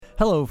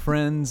Hello,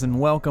 friends, and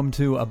welcome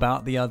to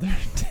About the Other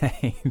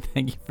Day.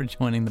 Thank you for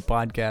joining the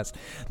podcast.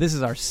 This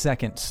is our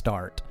second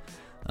start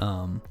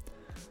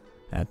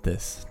at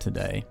this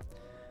today.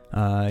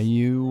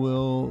 You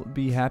will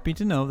be happy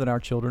to know that our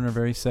children are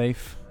very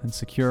safe and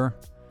secure.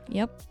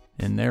 Yep.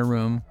 In their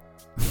room.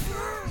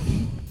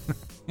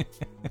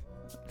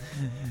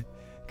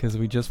 Because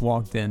we just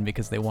walked in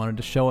because they wanted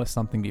to show us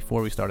something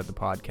before we started the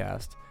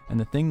podcast. And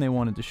the thing they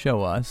wanted to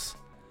show us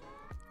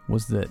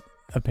was that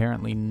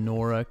apparently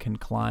Nora can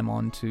climb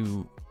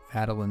onto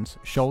Adeline's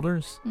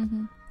shoulders,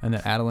 and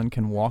that Adeline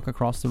can walk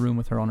across the room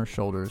with her on her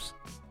shoulders,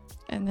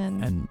 and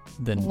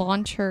then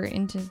launch her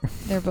into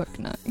their book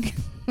nook.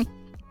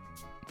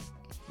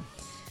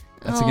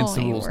 That's against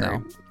the rules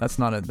now. That's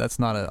not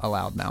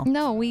allowed now.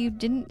 No, we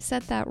didn't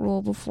set that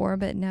rule before,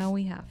 but now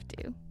we have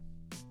to.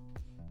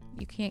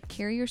 You can't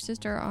carry your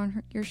sister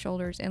on your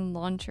shoulders and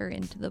launch her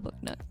into the book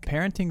nook.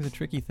 Parenting's a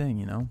tricky thing,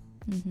 you know.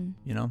 Mm-hmm.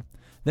 You know.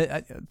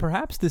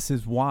 Perhaps this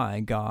is why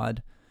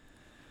God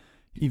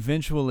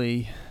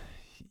eventually,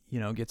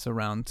 gets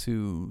around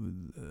to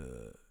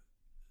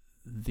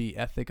the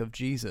ethic of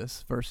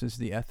Jesus versus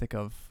the ethic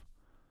of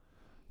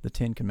the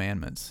Ten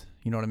Commandments.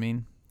 You know what I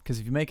mean? Because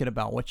if you make it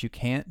about what you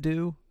can't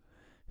do,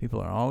 people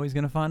are always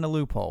going to find a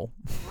loophole.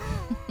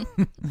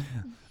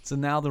 So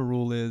now the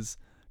rule is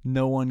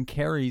no one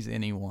carries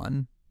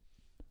anyone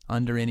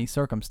under any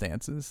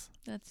circumstances.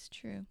 That's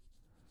true.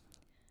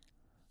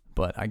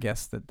 But I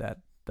guess that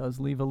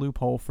does leave a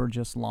loophole for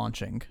just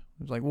launching.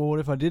 It's like, well, what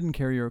if I didn't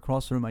carry her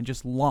across the room? I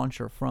just launch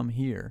her from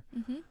here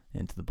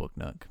into the book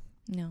nook.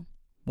 No.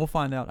 We'll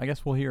find out. I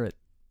guess we'll hear it.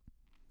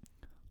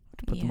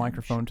 To put the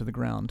microphone to the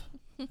ground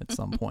at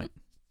some point.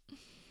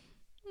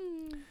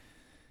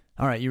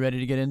 All right, you ready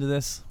to get into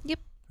this? Yep.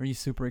 Are you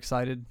super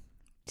excited?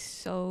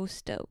 So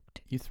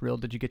stoked. You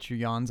thrilled? Did you get your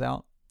yawns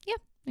out?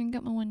 Yep. I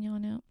got my one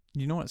yawn out.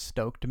 You know what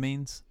stoked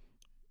means?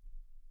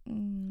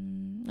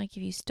 Like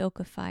if you stoke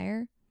a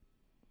fire.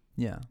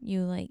 Yeah.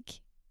 You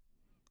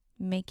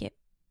make it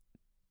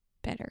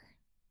better.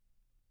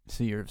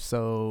 So you're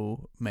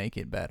so make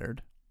it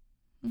bettered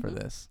for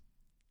this.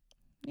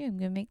 Yeah, I'm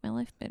going to make my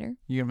life better.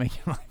 You're going to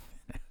make your life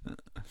better.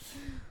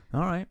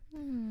 All right.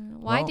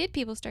 Why did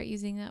people start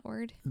using that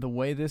word? The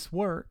way this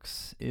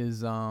works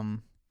is I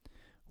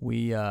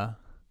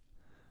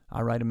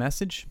write a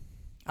message.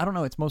 I don't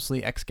know. It's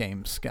mostly X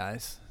Games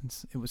guys.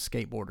 It was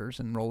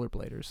skateboarders and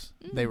rollerbladers.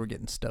 They were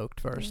getting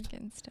stoked first. They were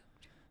getting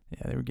stoked.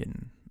 Yeah, they were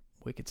getting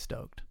wicked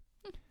stoked.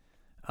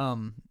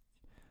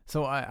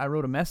 So I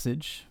wrote a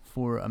message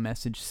for a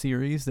message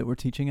series that we're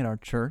teaching at our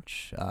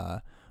church,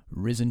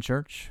 Risen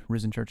Church,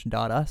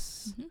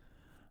 risenchurch.us.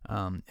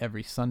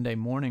 Every Sunday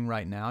morning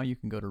right now, you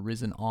can go to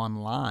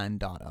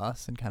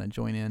risenonline.us and kind of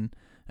join in.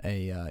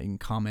 You can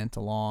comment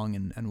along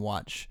and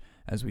watch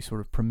as we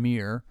sort of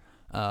premiere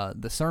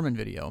the sermon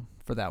video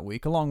for that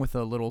week, along with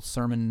a little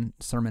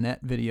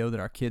sermonette video that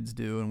our kids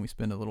do, and we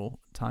spend a little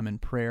time in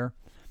prayer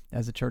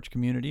as a church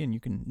community, and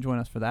you can join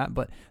us for that.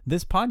 But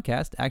this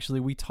podcast, actually,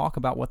 we talk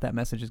about what that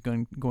message is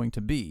going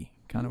to be.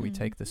 Kind of we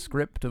take the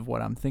script of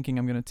what I'm thinking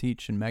I'm going to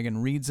teach, and Megan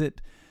reads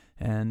it,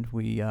 and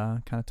we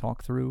kind of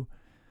talk through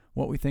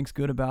what we think's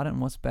good about it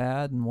and what's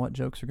bad and what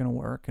jokes are going to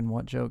work and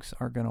what jokes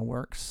are going to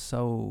work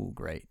so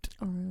great.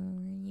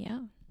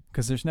 Yeah.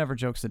 Because there's never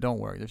jokes that don't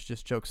work. There's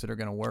just jokes that are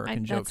going to work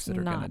and jokes that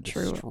are going to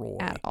destroy.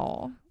 At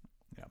all.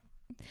 Yeah.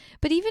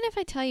 But even if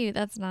I tell you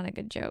that's not a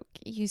good joke,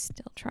 you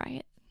still try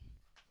it.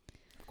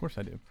 Of course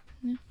I do.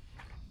 Yeah.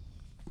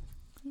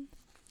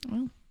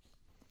 Well.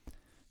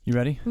 You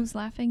ready? Who's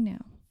laughing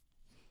now?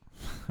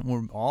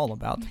 We're all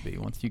about to be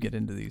once you get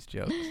into these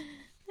jokes.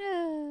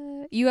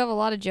 You have a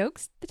lot of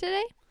jokes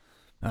today?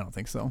 I don't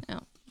think so. No.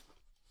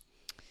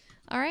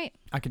 All right.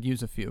 I could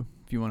use a few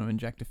if you want to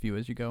inject a few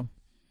as you go.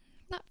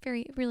 Not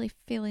really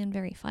feeling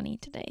very funny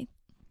today.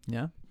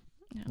 Yeah?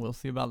 No. We'll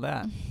see about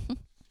that.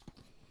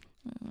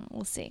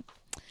 We'll see.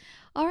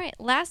 All right.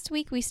 Last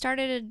week we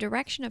started a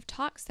direction of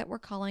talks that we're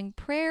calling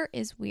Prayer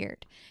is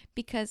Weird,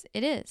 because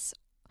it is.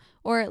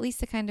 Or at least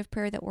the kind of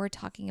prayer that we're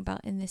talking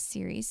about in this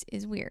series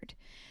is weird.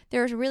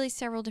 There's really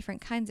several different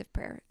kinds of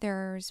prayer.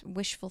 There's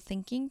wishful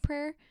thinking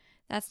prayer.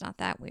 That's not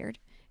that weird.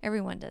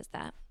 Everyone does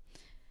that.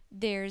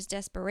 There's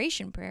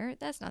desperation prayer.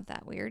 That's not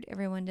that weird.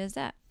 Everyone does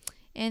that.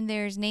 And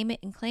there's name it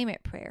and claim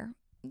it prayer.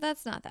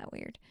 That's not that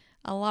weird.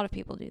 A lot of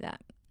people do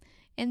that.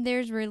 And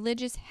there's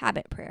religious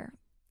habit prayer.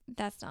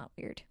 That's not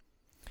weird.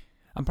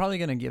 I'm probably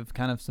going to give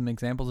kind of some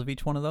examples of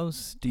each one of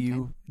those. Do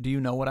you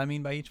know what I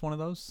mean by each one of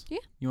those? Yeah.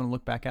 You want to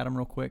look back at them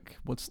real quick?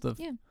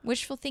 Yeah.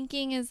 Wishful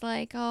thinking is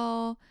like,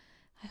 oh,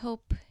 I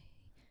hope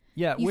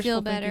you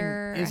feel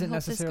better. Isn't I hope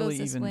necessarily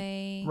this goes even this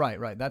way.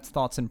 Right. That's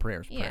thoughts and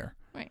prayers prayer.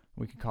 Right.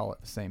 We could call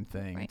it the same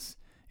thing. Right.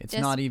 It's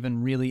not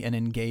even really an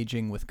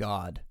engaging with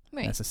God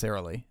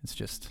necessarily. It's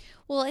just.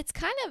 Well, it's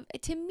kind of,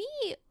 to me.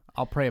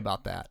 I'll pray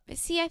about that.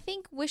 See, I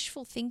think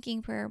wishful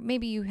thinking prayer,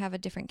 maybe you have a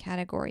different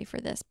category for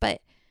this,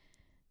 but.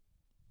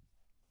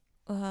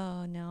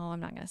 Oh, no, I'm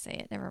not going to say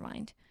it. Never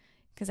mind.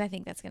 Because I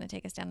think that's going to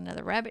take us down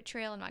another rabbit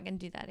trail. I'm not going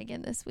to do that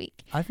again this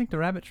week. I think the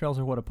rabbit trails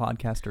are what a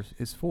podcaster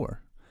is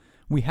for.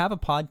 We have a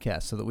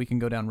podcast so that we can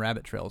go down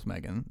rabbit trails,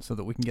 Megan, so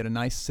that we can get a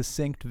nice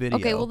succinct video.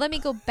 Okay, well, let me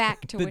go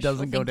back to That wishful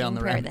doesn't go thinking down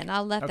the prayer rabbit. then.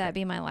 I'll let Okay. that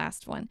be my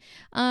last one.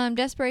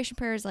 Desperation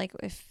prayer is like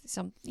if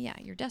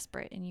you're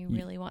desperate and you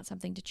really want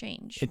something to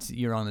change.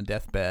 You're on a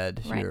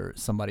deathbed. Right.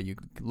 Somebody you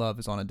love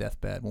is on a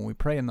deathbed. When we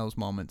pray in those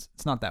moments,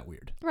 it's not that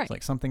weird. Right. It's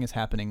like something is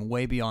happening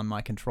way beyond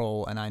my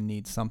control, and I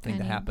need something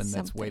to happen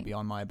that's way something.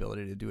 beyond my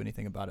ability to do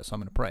anything about it. So I'm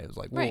going to pray. It's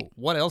like, well, Right.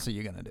 what else are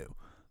you going to do?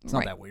 It's not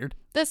Right. that weird.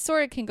 This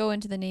sort of can go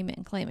into the name it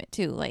and claim it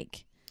too.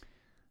 Like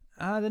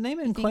The name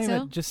it and think claim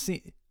so? it just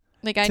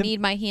I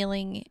need my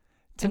healing.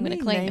 to I'm me, going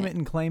to claim name it. it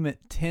and claim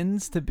it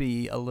tends to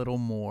be a little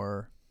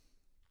more.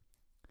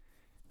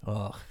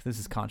 Ugh, this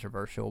is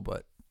controversial,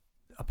 but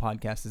a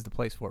podcast is the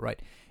place for it,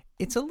 right?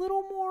 It's a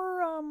little more.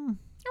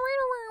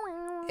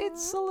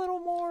 It's a little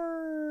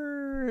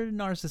more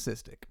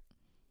narcissistic.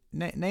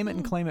 Name it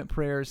and claim it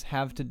prayers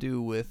have to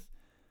do with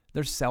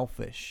they're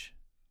selfish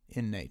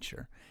in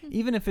nature,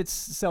 even if it's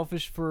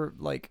selfish for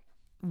like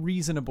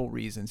reasonable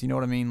reasons. You know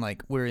what I mean?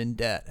 Like we're in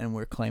debt and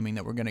we're claiming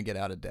that we're going to get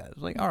out of debt.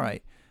 It's like, all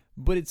right,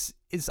 but it's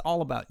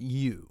all about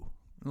you.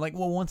 Like,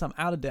 well, once I'm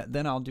out of debt,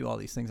 then I'll do all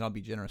these things. And I'll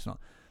be generous and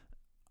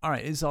all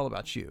right, it's all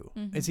about you.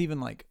 Mm-hmm. It's even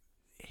like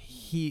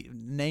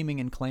naming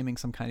and claiming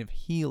some kind of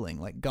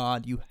healing. Like,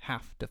 God, you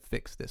have to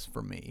fix this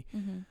for me.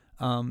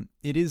 Mm-hmm.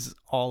 It is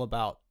all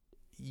about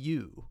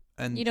you.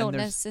 And You don't and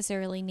there's-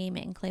 necessarily name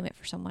it and claim it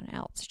for someone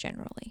else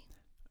generally.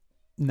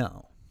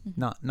 No,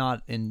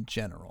 not in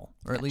general,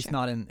 or at least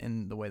Gotcha. not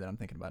in the way that I'm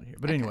thinking about it here.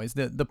 But Okay. anyways,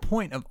 the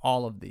point of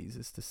all of these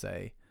is to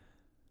say,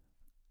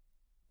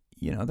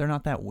 they're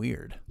not that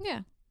weird.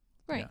 Yeah.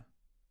 Right. Yeah.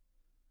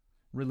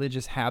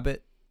 Religious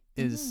habit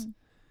is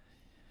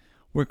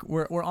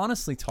we're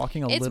honestly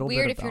talking It's little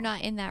weird bit if about, you're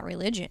not in that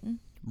religion,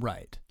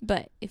 right.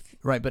 but if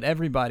Right, but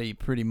everybody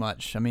pretty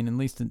much, I mean, at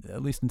least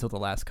until the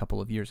last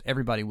couple of years,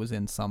 everybody was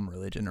in some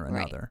religion or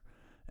Right. another.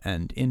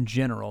 And in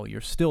general,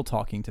 you're still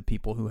talking to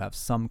people who have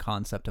some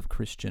concept of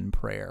Christian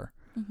prayer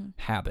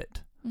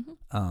habit.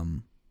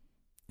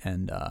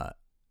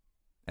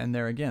 And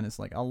there again, it's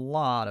like a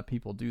lot of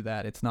people do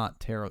that. It's not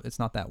terrible. It's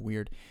not that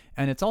weird.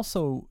 And it's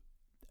also,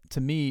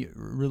 to me,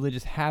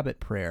 religious habit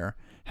prayer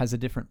has a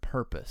different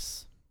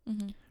purpose.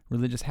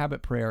 Religious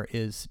habit prayer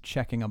is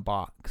checking a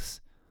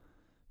box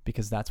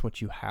because that's what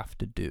you have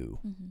to do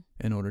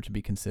in order to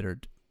be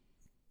considered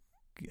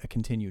a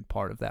continued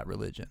part of that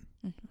religion.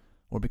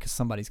 Or because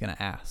somebody's going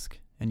to ask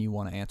and you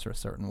want to answer a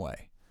certain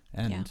way.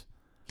 And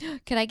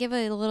Could I give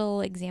a little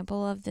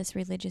example of this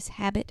religious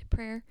habit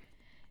prayer?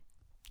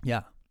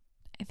 yeah.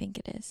 I think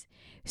it is.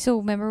 So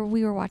remember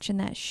we were watching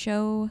that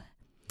show.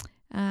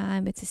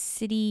 It's a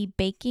city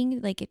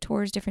baking, like it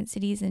tours different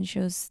cities and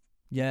shows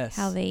Yes.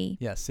 how they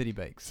City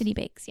Bakes. city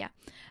bakes. Yeah.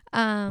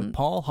 With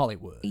Paul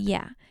Hollywood.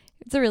 Yeah.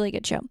 It's a really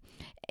good show.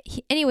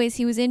 Anyways,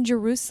 he was in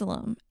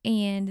Jerusalem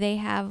and they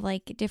have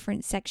like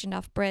different sectioned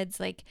off breads.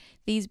 Like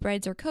these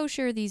breads are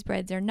kosher, these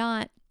breads are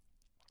not.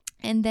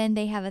 And then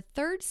they have a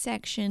third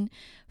section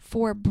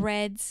for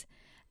breads,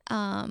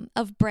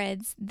 of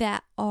breads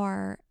that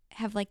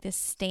have like this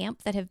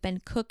stamp that have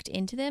been cooked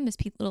into them, this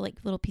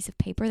little piece of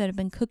paper that have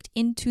been cooked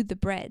into the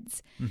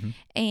breads.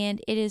 And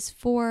it is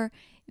for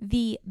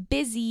the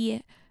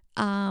busy,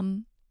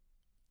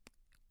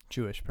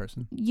 Jewish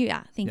person.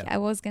 yeah, I think Yeah. I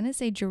was gonna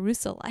say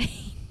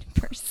Jerusalite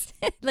person,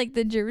 like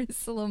the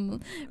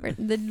Jerusalem, or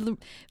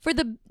for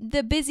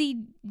the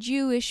busy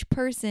Jewish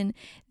person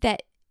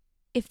that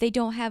if they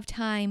don't have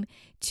time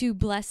to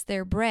bless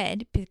their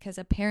bread, because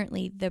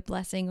apparently the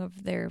blessing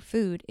of their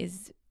food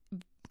is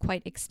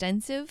quite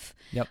extensive.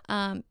 Yep.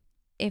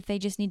 If they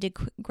just need to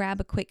grab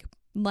a quick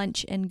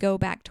lunch and go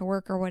back to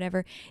work or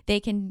whatever, they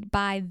can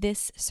buy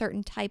this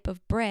certain type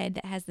of bread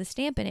that has the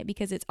stamp in it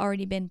because it's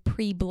already been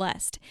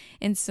pre-blessed.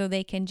 And so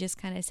they can just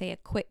kind of say a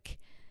quick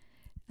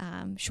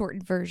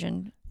shortened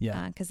version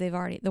because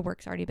the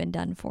work's already been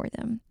done for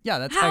them. Yeah,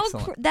 that's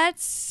excellent.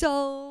 That's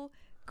so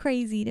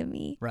crazy to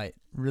me. Right.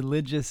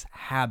 Religious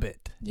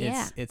habit.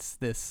 Yeah. It's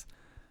this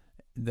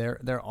there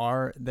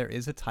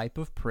is a type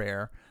of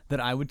prayer that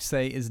I would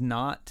say is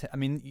not, I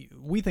mean,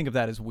 we think of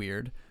that as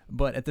weird,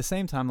 but at the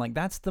same time, like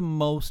that's the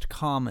most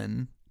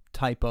common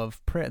type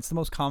of prayer. It's the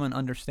most common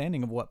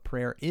understanding of what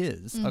prayer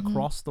is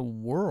across the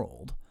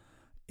world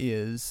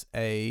is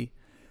if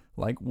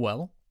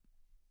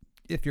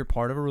you're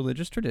part of a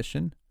religious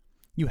tradition,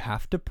 you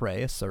have to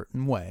pray a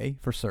certain way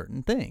for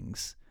certain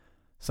things.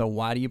 So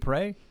why do you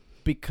pray?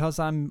 Because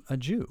I'm a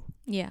Jew.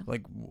 Yeah.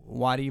 Like,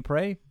 why do you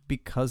pray?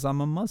 Because I'm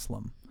a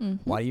Muslim.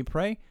 Why do you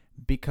pray?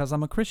 Because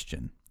I'm a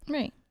Christian.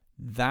 Right.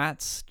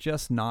 That's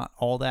just not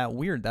all that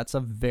weird. That's a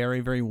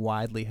very, very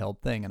widely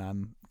held thing. And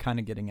I'm kind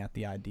of getting at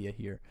the idea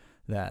here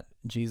that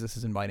Jesus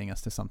is inviting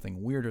us to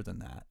something weirder than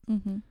that.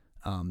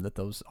 That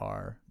those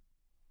are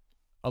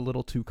a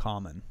little too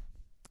common.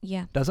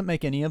 Yeah. Doesn't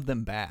make any of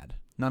them bad.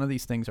 None of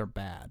these things are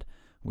bad.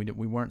 We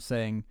weren't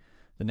saying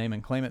the name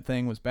and claim it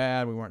thing was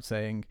bad. We weren't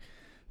saying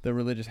the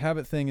religious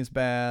habit thing is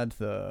bad.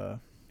 The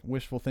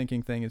wishful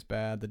thinking thing is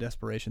bad. The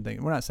desperation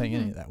thing. We're not saying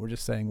any of that. We're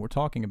just saying we're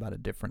talking about a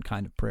different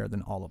kind of prayer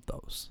than all of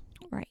those.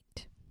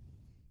 Right.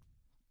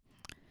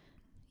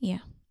 Yeah.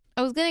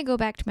 I was gonna go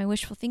back to my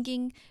wishful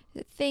thinking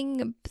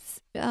thing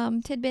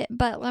tidbit,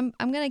 but I'm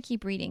gonna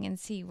keep reading and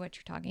see what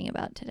you're talking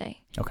about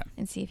today. Okay.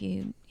 And see if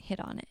you hit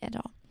on it at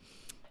all.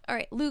 All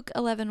right, Luke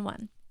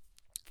 11:1.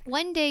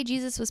 One day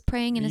Jesus was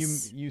praying in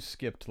you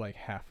skipped like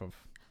half of.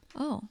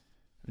 Oh.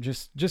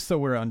 Just so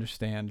we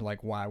understand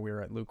like why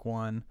we're at Luke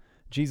 1.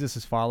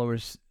 Jesus'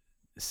 followers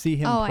see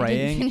him I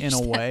praying didn't finish in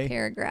a that way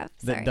paragraph.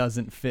 that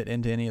doesn't fit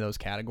into any of those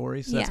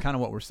categories. So that's Yeah. kind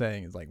of what we're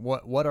saying is like,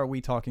 what are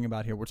we talking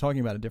about here? We're talking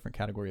about a different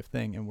category of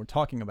thing, and we're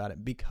talking about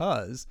it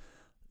because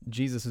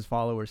Jesus'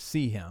 followers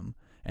see him,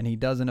 and he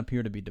doesn't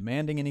appear to be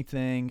demanding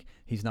anything.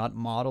 He's not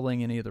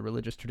modeling any of the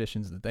religious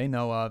traditions that they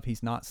know of.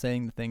 He's not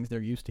saying the things they're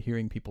used to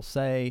hearing people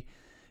say.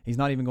 He's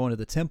not even going to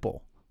the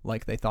temple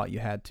like they thought you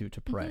had to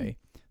pray.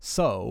 Mm-hmm.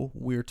 So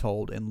we're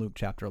told in Luke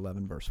chapter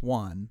 11, verse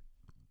 1.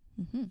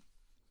 Mm-hmm.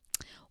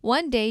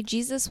 One day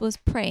Jesus was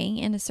praying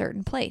in a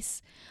certain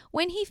place.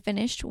 When he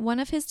finished, one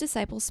of his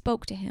disciples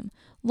spoke to him.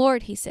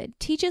 "Lord," he said,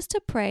 "teach us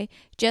to pray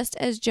just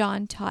as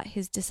John taught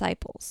his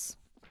disciples."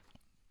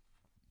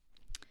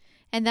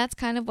 And that's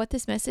kind of what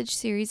this message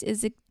series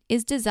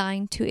is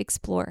designed to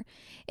explore.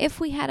 If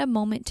we had a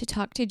moment to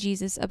talk to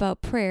Jesus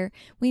about prayer,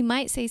 we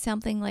might say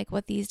something like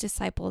what these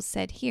disciples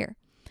said here.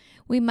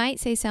 We might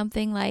say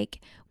something like,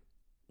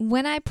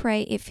 "When I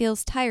pray, it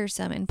feels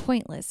tiresome and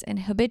pointless and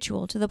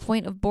habitual to the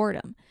point of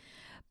boredom.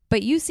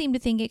 But you seem to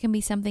think it can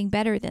be something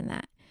better than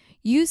that.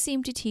 You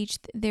seem to teach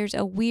there's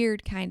a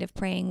weird kind of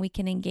praying we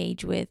can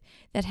engage with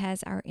that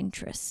has our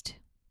interest."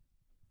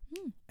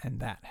 And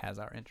that has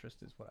our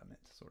interest is what I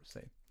meant to sort of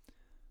say.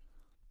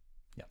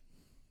 Yeah.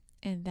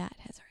 And that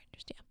has our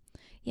interest, yeah.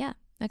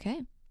 Yeah,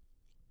 okay.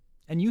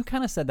 And you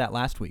kind of said that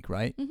last week,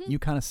 right? Mm-hmm. You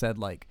kind of said,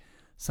 like,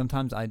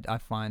 sometimes I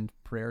find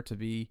prayer to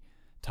be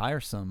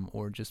tiresome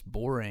or just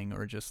boring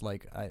or just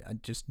like I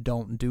just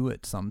don't do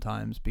it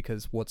sometimes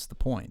because what's the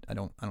point? I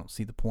don't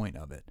see the point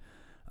of it.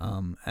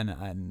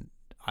 And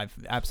I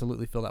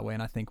absolutely feel that way,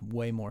 and I think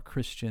way more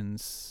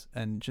Christians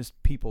and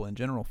just people in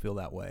general feel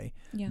that way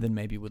than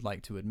maybe would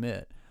like to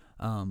admit.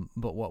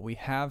 But what we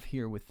have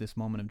here with this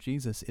moment of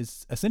Jesus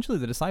is essentially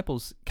the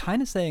disciples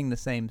kind of saying the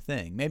same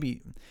thing.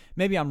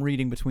 Maybe I'm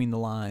reading between the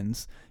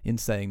lines in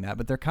saying that,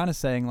 but they're kind of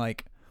saying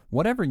like,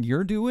 whatever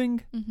you're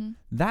doing,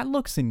 that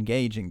looks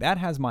engaging. That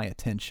has my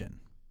attention.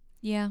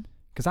 Yeah.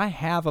 Because I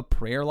have a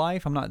prayer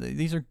life.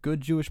 These are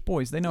good Jewish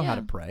boys. They know how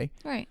to pray.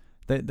 Right.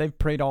 They've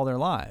prayed all their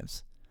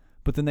lives.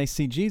 But then they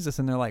see Jesus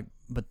and they're like,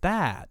 but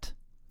there's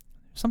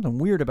something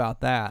weird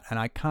about that, and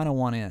I kind of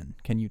want in.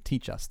 Can you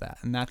teach us that?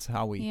 And that's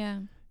how we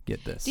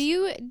get this. Do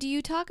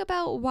you talk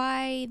about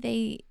why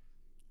they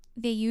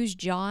use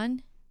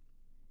John?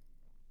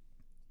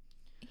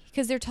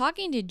 Because they're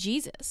talking to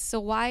Jesus, so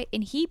why?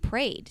 And he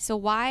prayed, so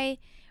why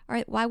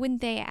wouldn't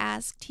they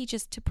ask, "Teach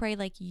us to pray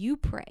like you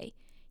pray"?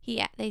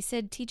 They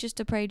said, "Teach us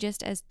to pray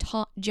just as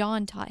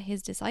John taught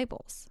his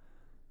disciples."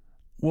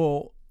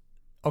 Well,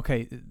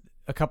 okay,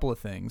 a couple of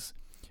things.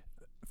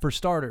 For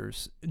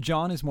starters,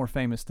 John is more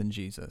famous than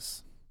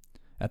Jesus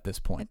at this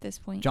point.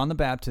 John the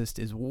Baptist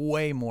is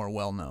way more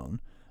well known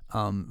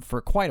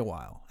for quite a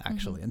while,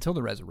 actually, until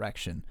the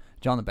resurrection.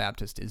 John the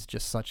Baptist is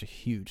just such a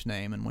huge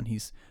name, and when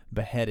he's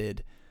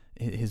beheaded,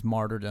 his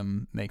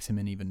martyrdom makes him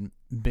an even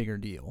bigger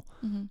deal.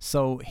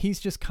 So he's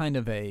just kind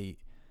of a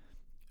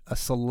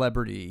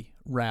celebrity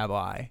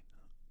rabbi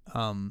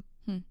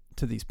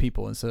to these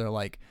people, and so they're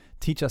like,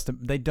 teach us to.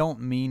 They don't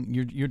mean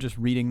you're just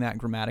reading that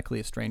grammatically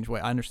a strange way.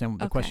 I understand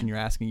the question you're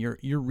asking.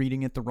 You're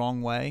reading it the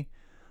wrong way.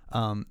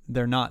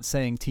 They're not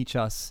saying teach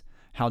us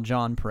how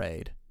John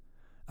prayed,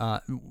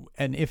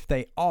 and if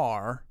they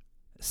are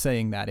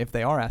saying that, if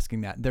they are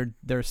asking that,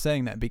 they're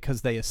saying that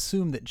because they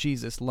assume that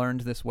Jesus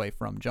learned this way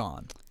from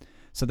John.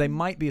 So they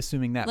might be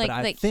assuming that, but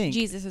I think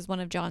Jesus is one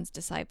of John's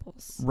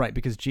disciples, right?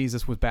 Because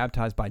Jesus was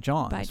baptized by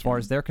John. As far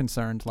as they're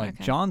concerned, like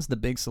John's the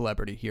big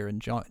celebrity here,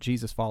 and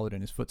Jesus followed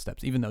in his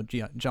footsteps. Even though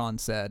John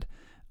said,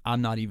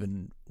 "I'm not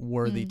even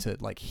worthy to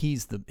like."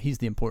 He's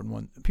the important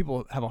one.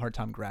 People have a hard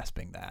time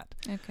grasping that.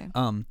 Okay.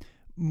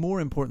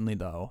 More importantly,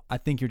 though, I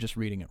think you're just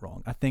reading it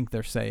wrong. I think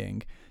they're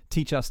saying,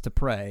 "Teach us to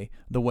pray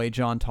the way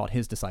John taught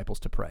his disciples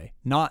to pray,"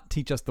 not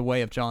teach us the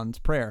way of John's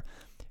prayer.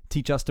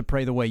 Teach us to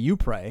pray the way you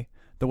pray.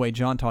 The way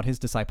John taught his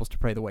disciples to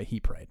pray the way he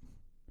prayed.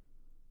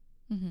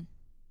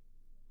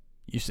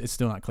 It's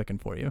still not clicking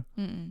for you.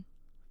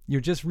 You're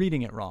just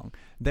reading it wrong.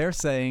 They're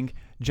saying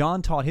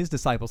John taught his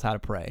disciples how to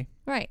pray.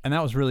 Right. And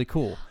that was really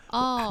cool.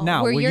 Oh,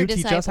 now, will you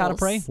teach us how to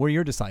pray? We're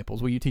your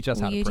disciples. Will you teach us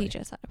how to pray? Will you teach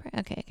us how to pray?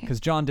 Okay. Because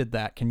John did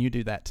that. Can you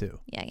do that too?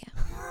 Yeah.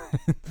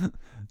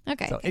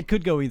 Okay. So it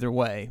could go either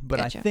way. But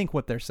gotcha. I think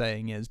what they're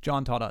saying is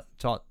John taught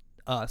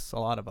us, a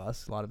lot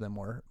of them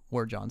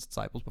were John's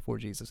disciples before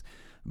Jesus,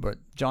 but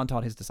John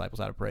taught his disciples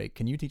how to pray.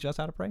 Can you teach us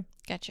how to pray?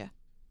 Gotcha.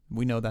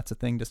 We know that's a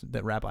thing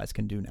that rabbis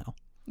can do now.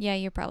 Yeah,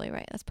 you're probably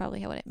right. That's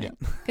probably what it meant.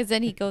 Because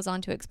then he goes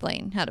on to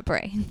explain how to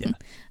pray. Yeah.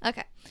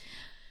 Okay.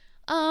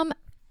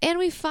 And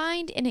we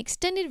find an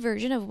extended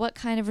version of what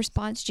kind of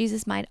response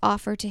Jesus might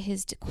offer to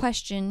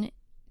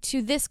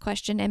this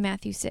question in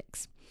Matthew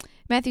 6.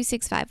 Matthew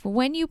 6:5.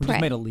 When you pray. We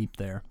just made a leap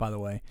there, by the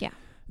way. Yeah.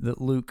 that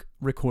Luke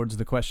records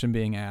the question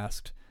being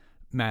asked.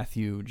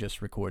 Matthew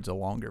just records a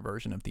longer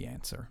version of the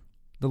answer.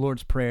 The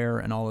Lord's Prayer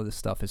and all of this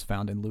stuff is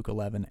found in Luke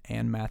 11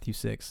 and Matthew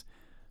 6.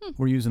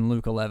 We're using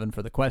Luke 11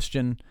 for the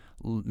question,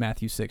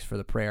 Matthew 6 for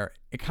the prayer.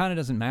 It kind of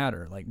doesn't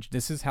matter. Like,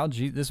 this is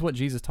what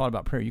Jesus taught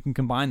about prayer. You can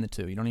combine the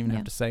two. You don't even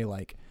have to say,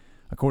 like,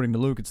 according to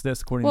Luke, it's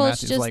this. According to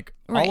Matthew, it's like,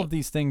 all of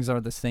these things are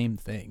the same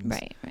things.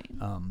 Right.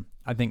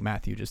 I think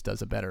Matthew just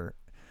does a better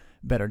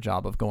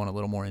job of going a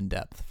little more in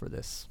depth for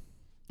this.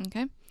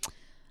 Okay.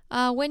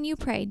 When you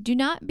pray, do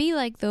not be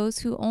like those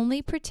who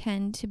only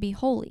pretend to be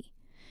holy.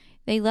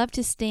 They love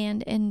to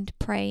stand and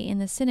pray in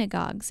the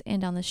synagogues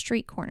and on the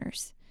street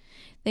corners.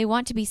 They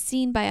want to be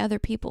seen by other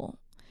people.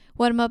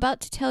 What I'm about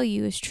to tell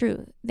you is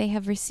true. They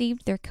have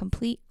received their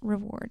complete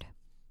reward.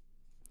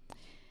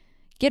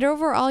 Get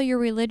over all your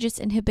religious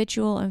and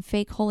habitual and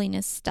fake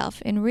holiness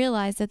stuff and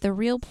realize that the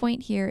real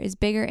point here is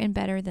bigger and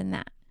better than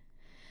that.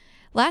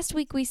 Last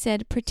week we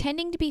said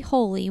pretending to be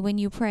holy when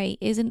you pray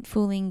isn't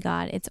fooling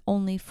God, it's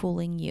only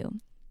fooling you.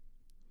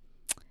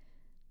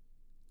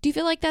 Do you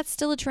feel like that's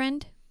still a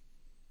trend?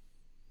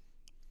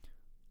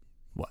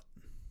 What?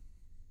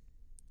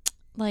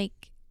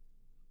 Like,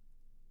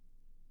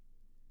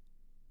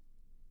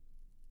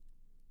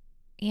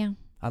 yeah.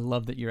 I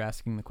love that you're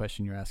asking the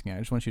question you're asking. I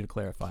just want you to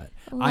clarify it.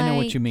 I know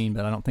what you mean,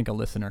 but I don't think a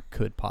listener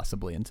could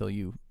possibly until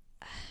you...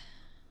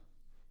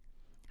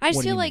 I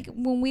just feel like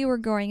when we were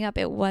growing up,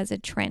 it was a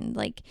trend.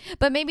 Like,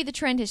 but maybe the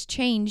trend has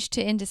changed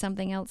into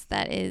something else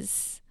that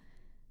is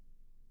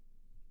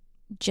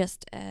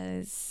just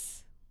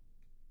as...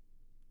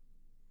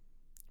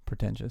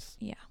 pretentious.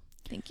 Yeah.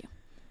 Thank you.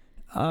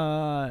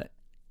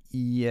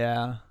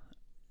 Yeah.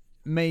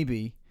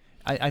 Maybe.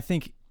 I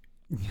think...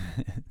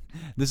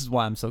 This is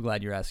why I'm so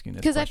glad you're asking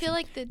this question. Because I feel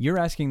like you're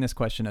asking this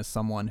question as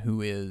someone who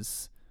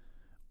is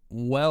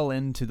well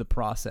into the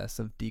process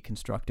of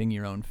deconstructing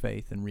your own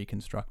faith and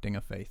reconstructing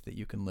a faith that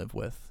you can live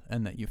with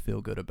and that you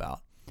feel good about.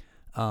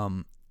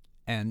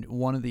 And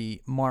one of the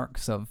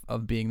marks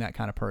of being that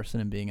kind of person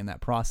and being in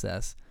that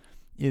process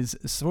is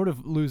sort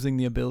of losing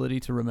the ability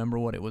to remember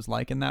what it was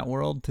like in that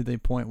world to the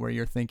point where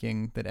you're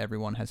thinking that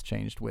everyone has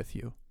changed with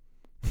you.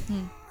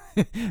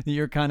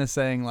 You're kind of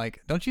saying,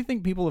 like, don't you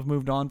think people have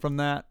moved on from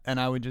that? And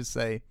I would just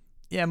say,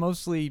 yeah,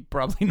 mostly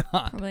probably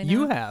not.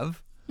 You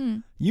have.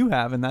 You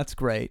have, and that's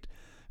great.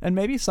 And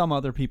maybe some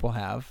other people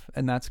have,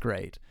 and that's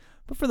great.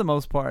 But for the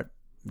most part,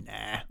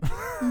 nah.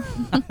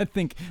 I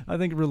think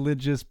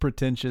religious,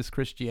 pretentious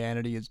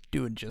Christianity is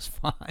doing just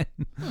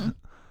fine.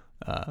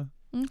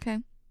 Okay.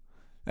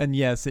 And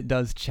yes, it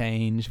does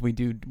change. We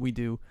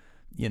do,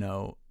 you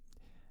know,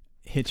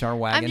 hitch our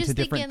wagon to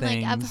different things. I'm just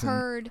thinking, like, I've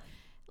heard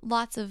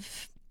lots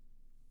of...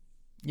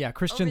 Yeah,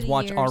 Christians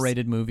watch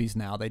R-rated movies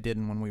now. They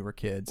didn't when we were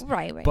kids.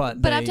 Right.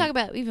 But I'm talking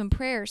about even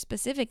prayer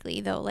specifically,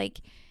 though.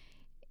 Like,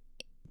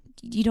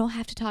 you don't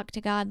have to talk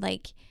to God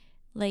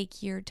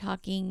like you're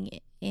talking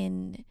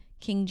in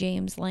King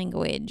James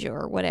language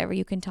or whatever.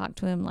 You can talk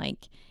to him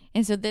like...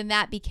 And so then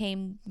that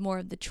became more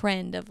of the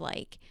trend of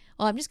like,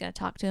 well, I'm just going to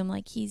talk to him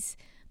like he's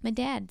my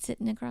dad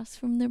sitting across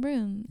from the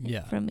room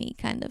from me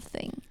kind of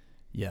thing.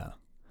 Yeah.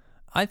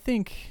 I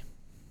think...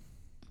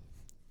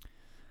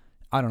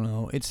 I don't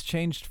know. It's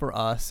changed for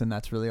us, and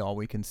that's really all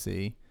we can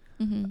see.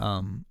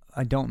 Mm-hmm.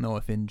 I don't know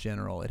if in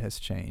general it has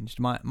changed.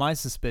 My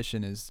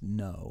suspicion is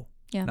no.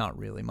 Yeah. Not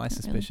really. My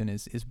suspicion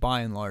is by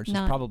and large,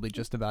 there's probably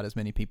just about as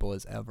many people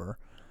as ever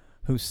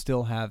who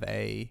still have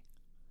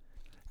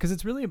because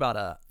it's really about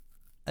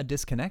a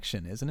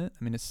disconnection, isn't it?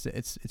 I mean,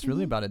 it's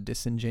really about a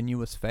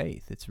disingenuous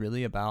faith. It's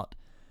really about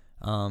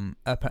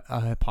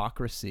a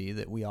hypocrisy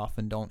that we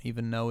often don't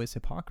even know is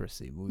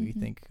hypocrisy. We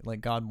think, like,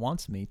 God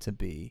wants me to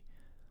be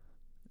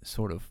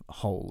sort of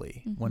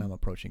holy when I'm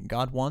approaching.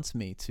 God wants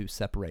me to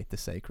separate the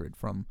sacred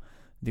from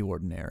the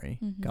ordinary.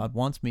 God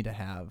wants me to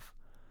have,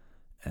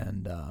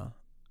 and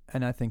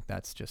I think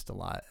that's just a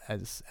lot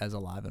as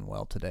alive and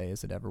well today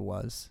as it ever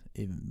was.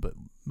 But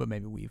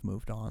maybe we've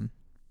moved on.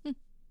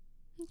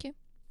 Okay.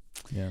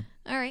 Yeah.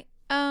 All right.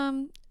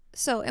 And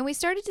we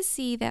started to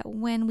see that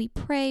when we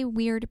pray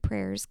weird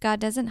prayers,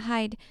 God doesn't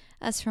hide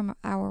us from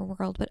our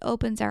world, but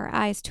opens our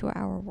eyes to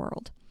our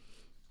world.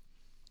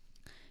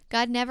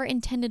 God never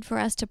intended for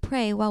us to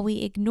pray while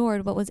we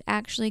ignored what was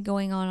actually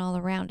going on all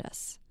around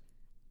us.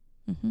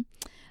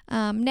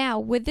 Now,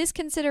 with this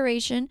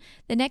consideration,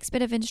 the next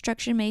bit of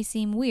instruction may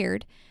seem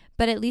weird,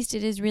 but at least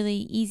it is a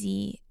really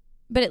easy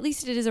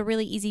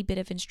bit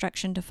of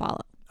instruction to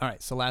follow. All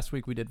right, so last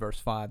week we did verse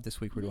 5.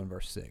 This week we're doing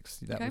verse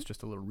 6. That was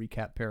just a little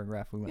recap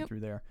paragraph we went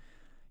through there.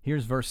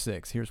 Here's verse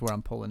 6. Here's where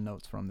I'm pulling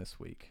notes from this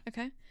week.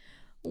 Okay.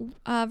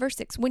 Verse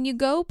 6. When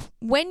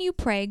you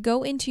pray,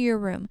 go into your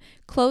room,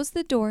 close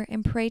the door,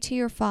 and pray to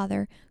your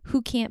Father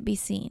who can't be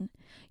seen.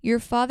 Your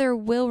Father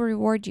will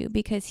reward you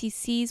because he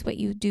sees what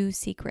you do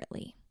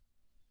secretly.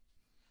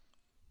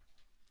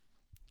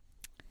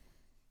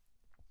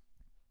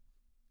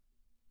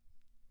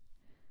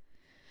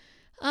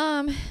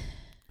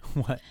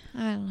 What?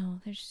 I don't know.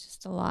 There's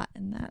just a lot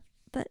in that.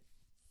 But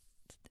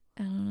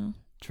I don't know.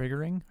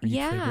 Triggering? Are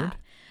you triggered?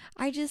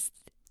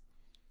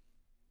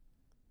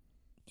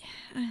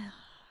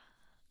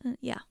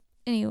 Yeah.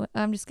 Anyway,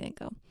 I'm just going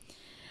to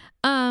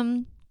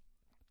go.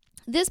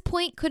 This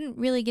point couldn't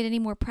really get any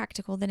more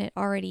practical than it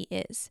already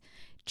is.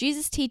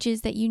 Jesus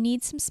teaches that you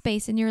need some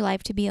space in your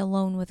life to be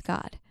alone with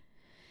God.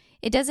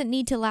 It doesn't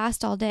need to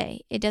last all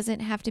day. It doesn't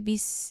have to be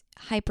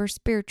hyper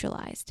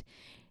spiritualized.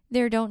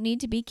 There don't need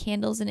to be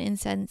candles and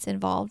incense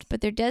involved,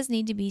 but there does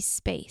need to be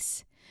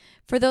space.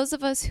 For those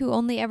of us who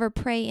only ever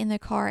pray in the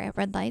car at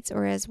red lights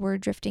or as we're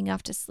drifting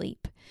off to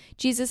sleep,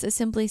 Jesus is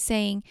simply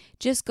saying,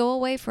 just go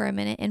away for a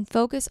minute and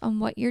focus on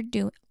what you're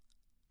doing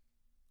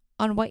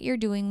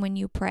when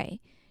you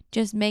pray.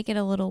 Just make it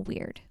a little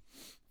weird.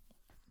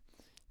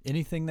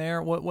 Anything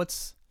there?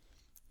 What's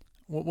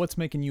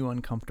making you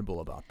uncomfortable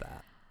about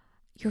that?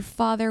 Your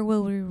Father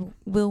will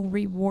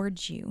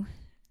reward you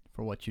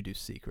for what you do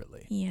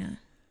secretly. Yeah.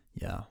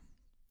 Yeah.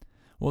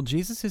 Well,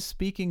 Jesus is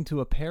speaking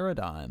to a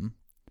paradigm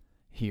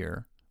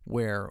here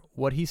where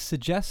what he's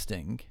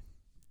suggesting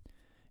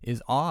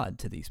is odd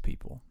to these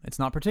people. It's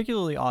not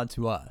particularly odd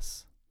to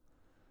us.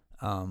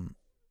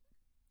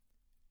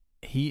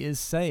 He is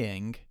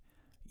saying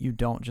you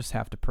don't just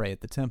have to pray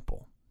at the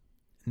temple.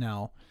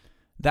 Now,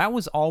 that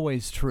was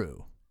always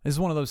true. This is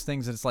one of those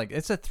things that's like,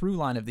 it's a through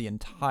line of the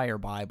entire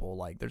Bible.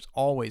 Like, there's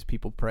always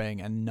people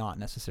praying and not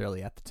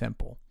necessarily at the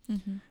temple.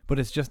 Mm-hmm. But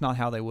it's just not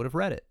how they would have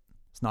read it.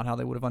 It's not how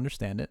they would have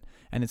understood it.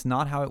 And it's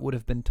not how it would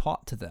have been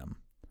taught to them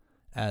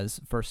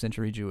as first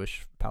century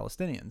Jewish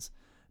Palestinians.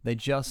 They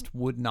just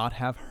would not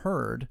have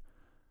heard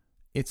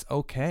it's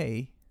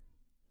okay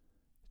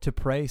to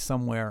pray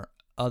somewhere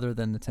other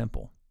than the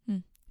temple.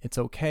 It's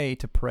okay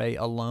to pray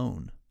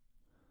alone.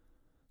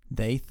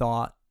 They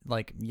thought,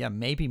 like, yeah,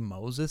 maybe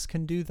Moses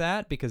can do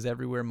that because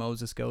everywhere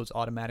Moses goes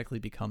automatically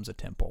becomes a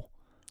temple.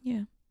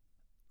 Yeah.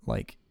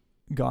 Like,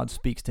 God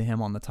speaks to him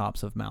on the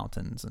tops of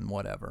mountains and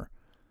whatever.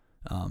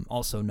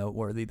 Also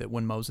noteworthy that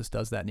when Moses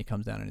does that and he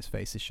comes down and his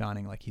face is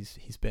shining like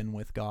he's been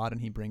with God and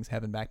he brings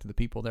heaven back to the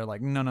people, they're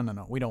like,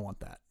 no, we don't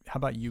want that. How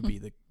about you be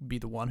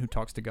the one who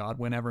talks to God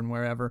whenever and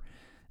wherever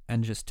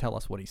and just tell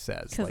us what he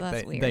says?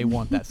 Like they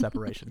want that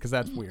separation because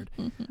that's weird.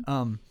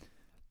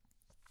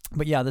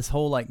 But yeah, this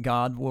whole like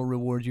God will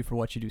reward you for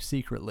what you do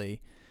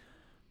secretly.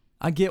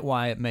 I get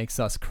why it makes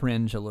us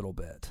cringe a little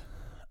bit.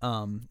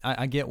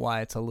 I get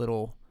why it's a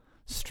little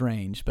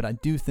strange, but I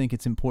do think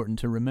it's important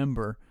to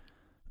remember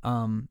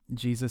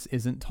Jesus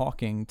isn't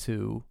talking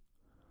to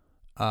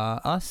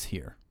us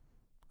here.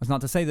 That's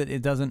not to say that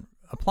it doesn't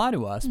apply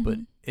to us, but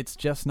it's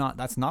just not,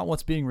 that's not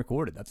what's being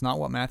recorded. That's not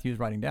what Matthew is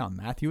writing down.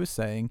 Matthew is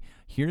saying,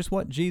 here's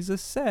what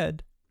Jesus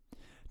said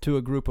to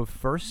a group of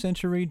first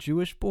century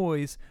Jewish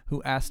boys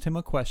who asked him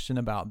a question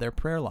about their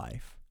prayer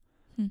life.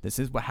 This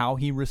is how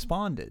he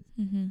responded.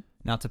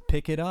 Now to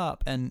pick it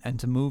up and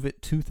to move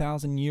it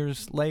 2,000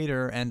 years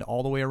later and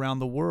all the way around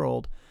the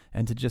world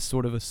and to just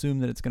sort of assume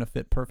that it's going to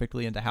fit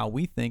perfectly into how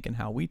we think and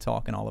how we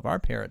talk and all of our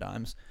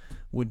paradigms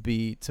would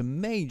be to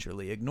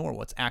majorly ignore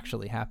what's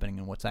actually happening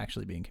and what's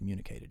actually being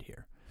communicated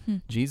here.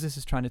 Jesus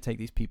is trying to take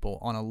these people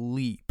on a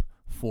leap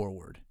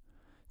forward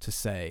to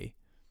say,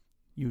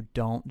 you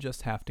don't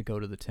just have to go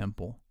to the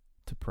temple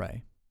to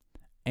pray.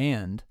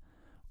 And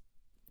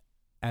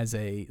as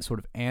a sort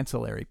of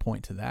ancillary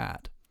point to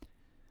that,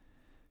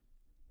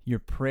 your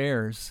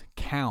prayers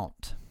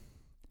count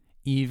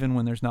even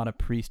when there's not a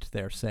priest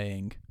there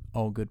saying,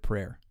 oh, good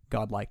prayer.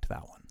 God liked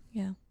that one.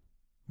 Yeah.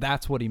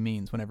 That's what he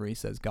means whenever he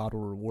says God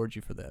will reward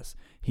you for this.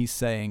 He's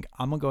saying,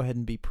 I'm going to go ahead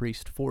and be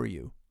priest for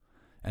you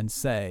and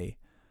say,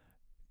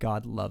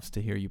 God loves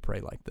to hear you pray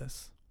like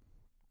this.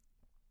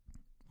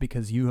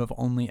 Because you have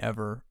only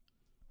ever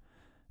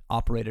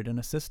operated in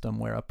a system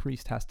where a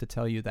priest has to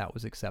tell you that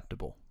was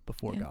acceptable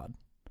before God.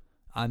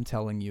 I'm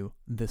telling you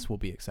this will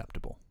be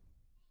acceptable.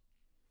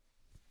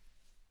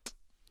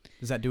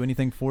 Does that do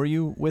anything for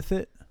you with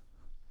it?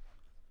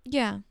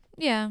 Yeah.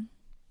 Yeah.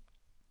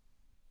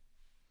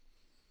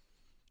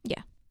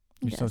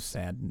 You're so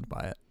saddened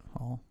by it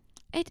all.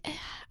 I'm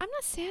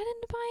not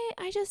saddened by it.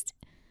 I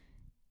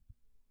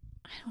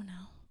don't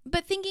know.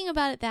 But thinking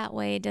about it that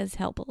way, it does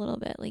help a little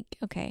bit. Like,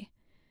 okay.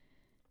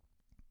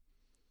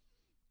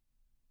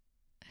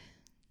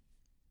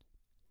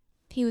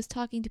 He was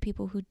talking to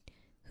people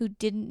who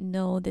didn't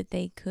know that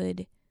they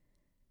could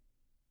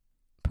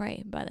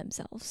pray by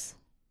themselves.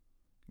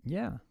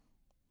 Yeah.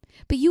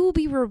 But you will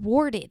be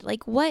rewarded.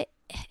 Like, what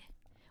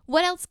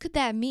else could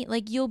that mean?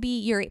 Like, your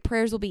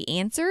prayers will be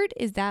answered?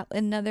 Is that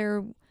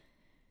another?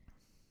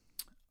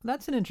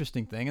 That's an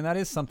interesting thing, and that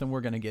is something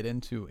we're going to get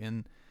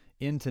into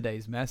in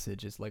today's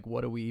message. Is like,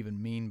 what do we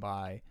even mean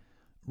by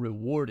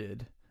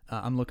rewarded?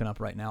 I'm looking up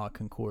right now at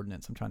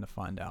concordance. I'm trying to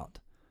find out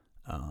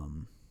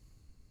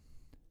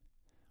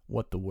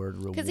what the word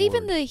reward. Because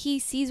even he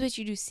sees what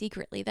you do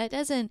secretly. That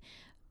doesn't.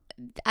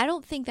 I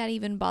don't think that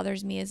even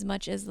bothers me as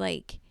much as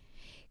like,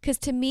 because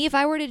to me, if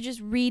I were to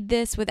just read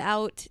this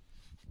without.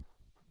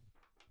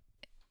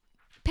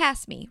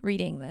 Past me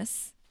reading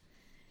this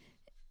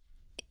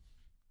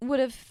would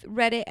have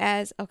read it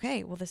as,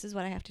 okay, well, this is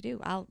what I have to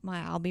do.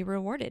 I'll be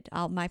rewarded.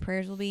 My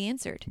prayers will be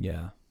answered.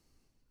 Yeah.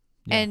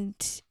 And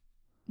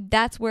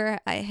that's where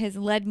it has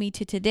led me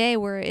to today,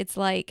 where it's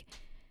like,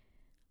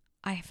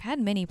 I've had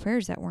many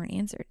prayers that weren't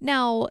answered.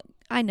 Now,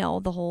 I know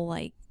the whole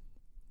like,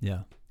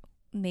 Yeah.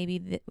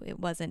 maybe it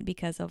wasn't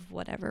because of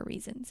whatever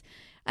reasons.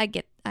 I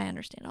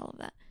understand all of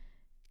that.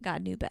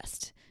 God knew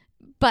best.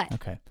 But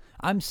Okay.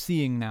 I'm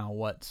seeing now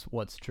what's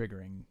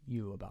triggering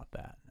you about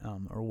that,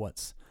 or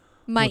what's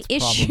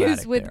issues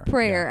problematic with there.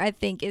 prayer, Yeah. I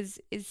think, is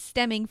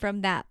stemming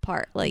from that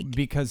part. Like,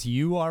 because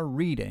you are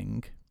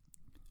reading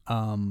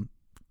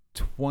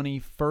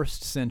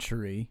 21st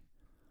century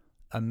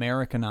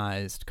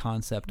Americanized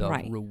concept of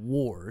Right.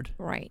 reward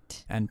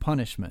right. and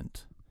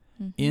punishment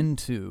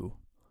into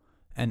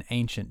an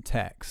ancient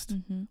text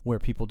where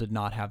people did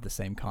not have the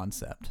same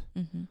concept.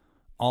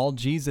 All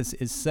Jesus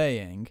is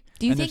saying.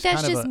 Do you and think there's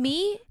that's kind of just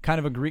me? Kind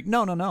of a Greek.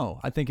 No.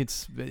 I think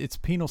it's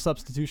penal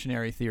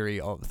substitutionary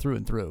theory through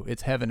and through.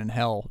 It's heaven and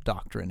hell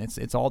doctrine.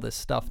 It's all this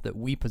stuff that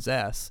we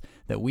possess,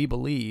 that we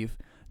believe,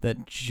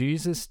 that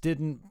Jesus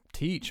didn't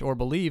teach or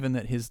believe, and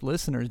that his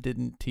listeners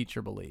didn't teach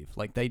or believe.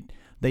 Like they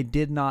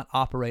did not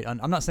operate.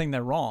 I'm not saying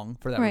they're wrong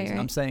for that reason.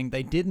 I'm saying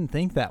they didn't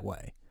think that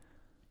way.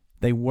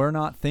 They were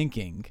not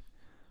thinking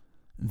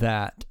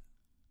that.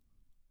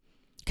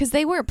 Because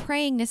they weren't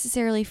praying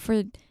necessarily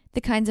for the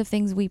kinds of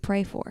things we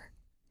pray for.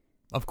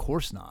 Of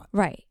course not.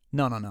 Right.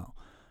 No.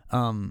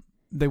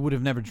 They would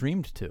have never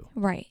dreamed to.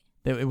 Right.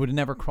 It would have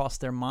never crossed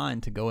their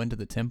mind to go into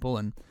the temple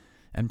and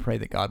pray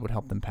that God would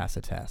help them pass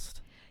a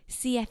test.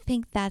 See, I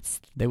think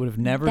They would have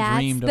never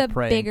dreamed of praying. That's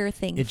the bigger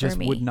thing for me. It just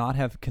would not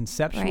have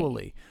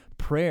conceptually. Right.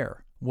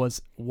 Prayer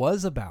was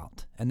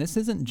about, and this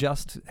isn't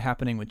just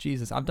happening with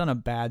Jesus. I've done a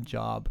bad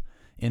job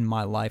in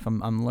my life.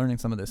 I'm learning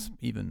some of this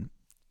even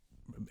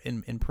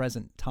in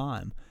present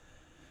time.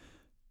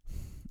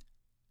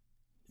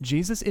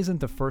 Jesus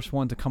isn't the first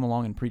one to come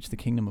along and preach the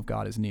kingdom of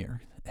God is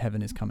near.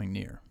 Heaven is coming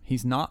near.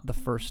 He's not the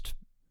first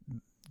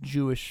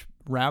Jewish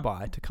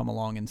rabbi to come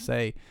along and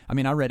say, I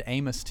mean, I read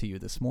Amos to you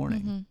this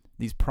morning.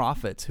 These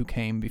prophets who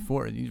came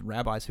before, these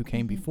rabbis who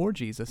came before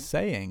Jesus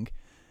saying,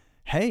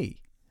 hey,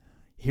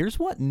 here's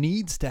what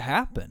needs to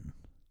happen.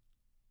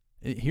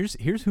 Here's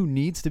who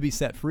needs to be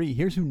set free.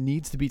 Here's who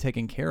needs to be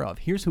taken care of.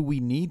 Here's who we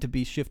need to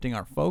be shifting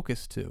our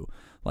focus to.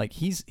 Like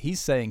he's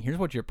saying, here's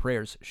what your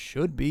prayers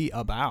should be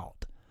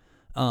about.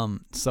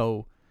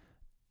 So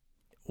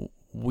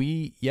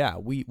we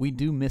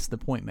do miss the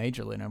point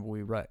majorly whenever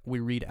we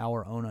read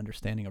our own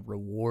understanding of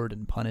reward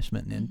and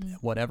punishment and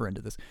whatever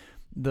into this.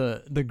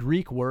 The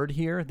Greek word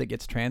here that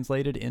gets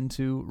translated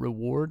into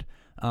reward,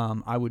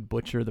 I would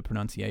butcher the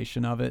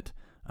pronunciation of it.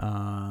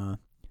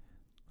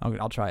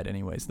 I'll try it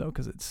anyways though,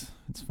 because it's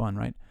fun,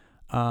 right?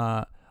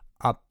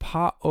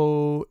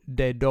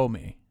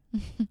 Apaodedome.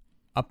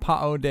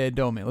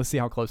 Apaodedome. Let's see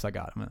how close I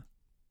got.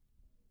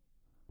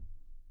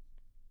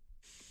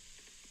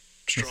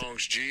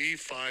 Strong's G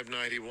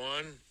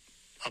 591.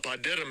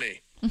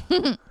 Apodidomy.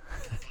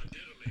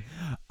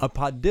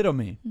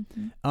 Apodidomy.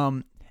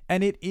 And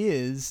it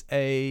is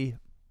a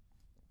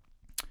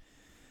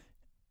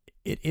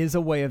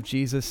way of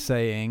Jesus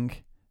saying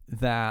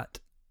that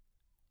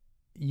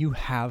you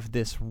have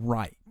this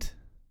right.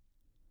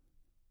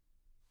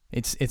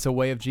 It's a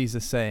way of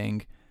Jesus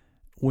saying,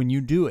 when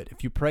you do it,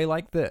 if you pray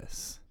like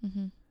this,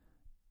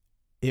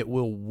 it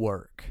will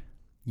work.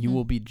 You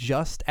will be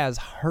just as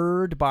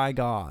heard by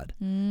God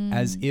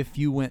as if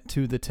you went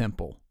to the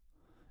temple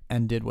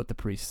and did what the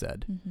priest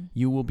said.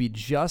 You will be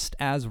just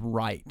as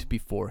right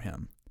before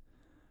him.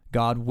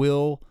 God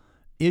will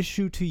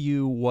issue to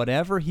you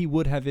whatever he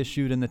would have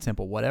issued in the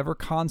temple, whatever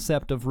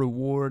concept of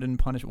reward and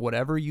punishment,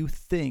 whatever you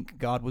think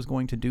God was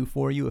going to do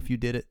for you if you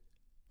did it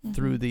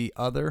through the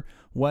other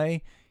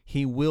way,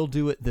 he will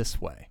do it this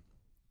way.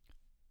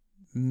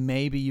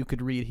 Maybe you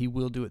could read, he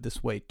will do it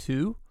this way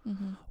too.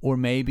 Or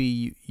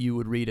maybe you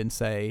would read and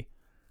say,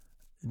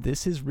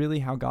 this is really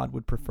how God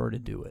would prefer to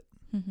do it.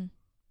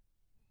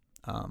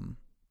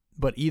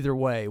 But either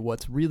way,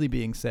 what's really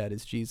being said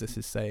is Jesus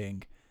is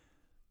saying,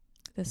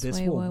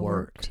 this will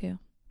work too.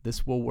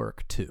 This will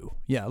work too.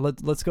 Yeah,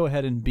 let's go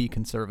ahead and be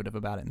conservative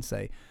about it and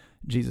say,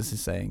 Jesus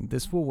is saying,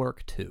 this will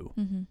work too.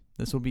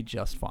 This will be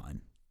just fine.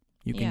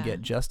 You can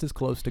get just as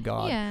close to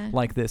God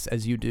like this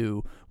as you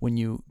do when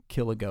you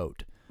kill a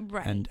goat.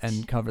 Right.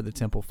 And cover the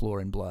temple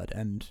floor in blood,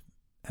 and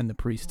the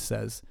priest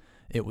says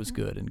it was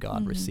good, and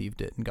God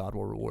received it, and God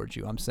will reward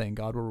you. I'm saying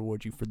God will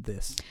reward you for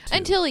this too.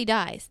 Until he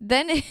dies,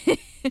 then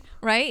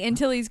right?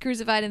 Until he's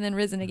crucified and then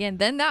risen again.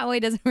 Then that way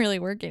doesn't really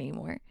work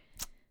anymore.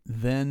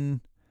 Then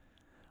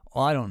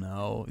I don't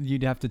know.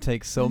 You'd have to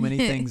take so many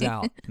things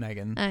out,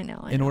 Megan. I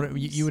know. In order,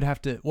 you would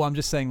have to. Well, I'm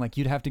just saying, like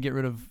you'd have to get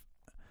rid of.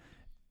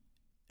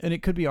 And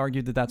it could be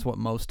argued that that's what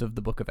most of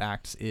the Book of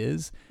Acts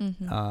is.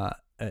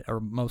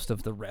 Or most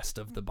of the rest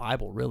of the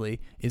Bible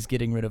really is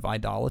getting rid of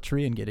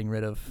idolatry and getting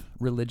rid of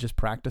religious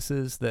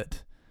practices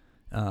that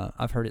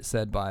I've heard it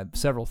said by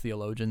several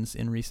theologians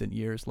in recent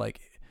years.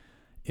 Like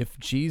if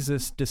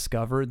Jesus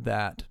discovered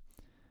that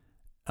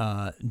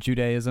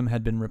Judaism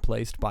had been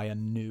replaced by a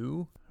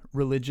new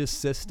religious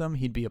system,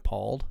 he'd be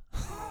appalled.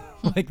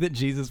 Like that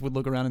Jesus would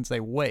look around and say,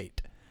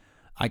 wait,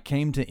 I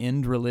came to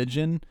end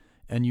religion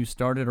and you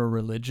started a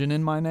religion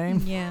in my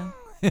name. Yeah.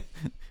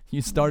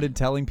 You started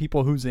telling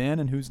people who's in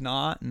and who's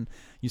not, and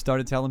you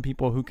started telling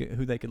people who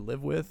they could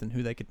live with and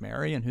who they could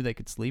marry and who they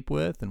could sleep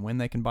with and when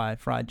they can buy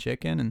fried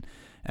chicken,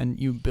 and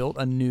you built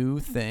a new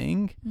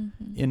thing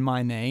in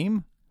my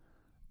name.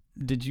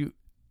 Did you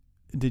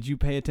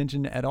pay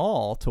attention at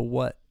all to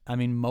what, I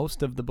mean,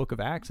 most of the book of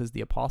Acts is the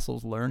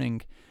apostles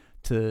learning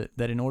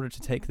that in order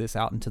to take this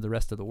out into the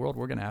rest of the world,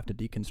 we're going to have to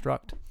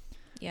deconstruct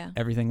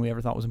everything we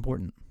ever thought was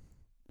important.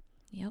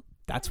 Yep.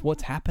 That's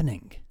what's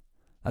happening.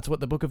 That's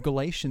what the book of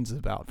Galatians is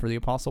about for the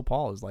Apostle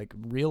Paul, is like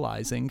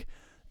realizing,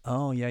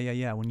 oh,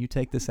 yeah. When you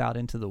take this out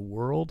into the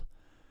world,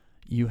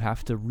 you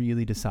have to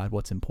really decide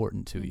what's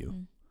important to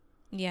you.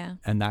 Yeah.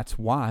 And that's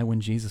why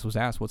when Jesus was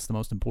asked what's the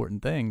most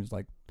important thing, it's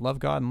like love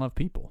God and love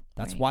people.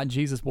 That's why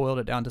Jesus boiled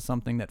it down to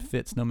something that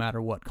fits no matter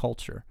what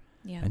culture.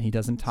 Yeah. And he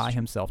doesn't tie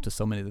himself to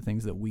so many of the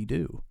things that we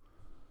do.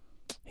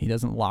 He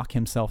doesn't lock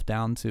himself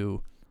down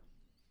to,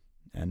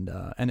 and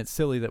it's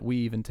silly that we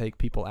even take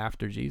people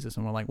after Jesus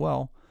and we're like,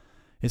 well,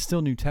 it's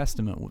still New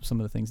Testament, some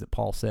of the things that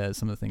Paul says,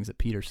 some of the things that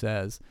Peter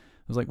says.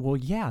 I was like, well,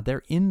 yeah,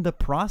 they're in the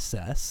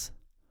process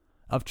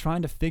of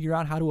trying to figure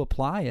out how to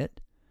apply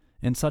it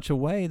in such a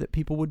way that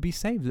people would be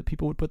saved, that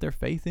people would put their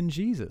faith in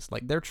Jesus.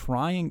 Like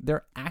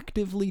they're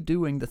actively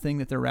doing the thing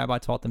that their rabbi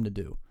taught them to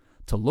do,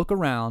 to look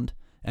around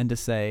and to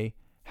say,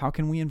 how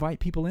can we invite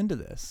people into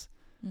this?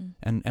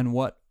 And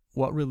what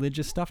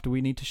religious stuff do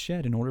we need to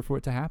shed in order for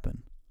it to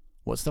happen?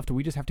 What stuff do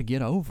we just have to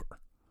get over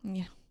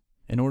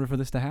in order for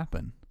this to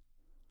happen?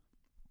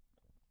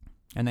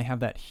 And they have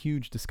that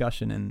huge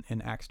discussion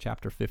in Acts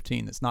chapter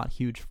 15. That's not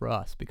huge for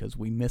us because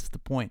we missed the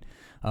point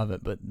of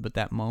it. But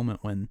that moment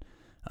when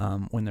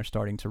they're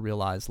starting to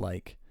realize,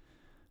 like,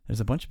 there's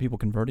a bunch of people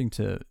converting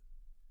to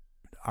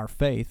our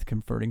faith,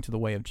 converting to the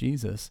way of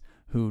Jesus,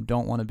 who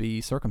don't want to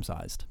be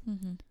circumcised.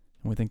 And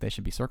we think they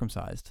should be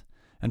circumcised.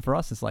 And for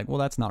us, it's like, well,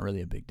 that's not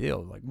really a big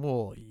deal. Like,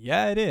 well,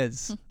 yeah, it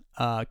is.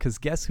 Because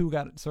guess who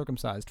got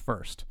circumcised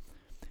first?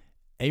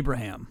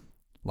 Abraham.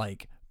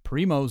 Like,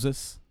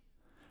 pre-Moses,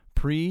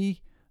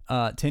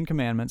 pre-Ten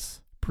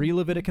Commandments,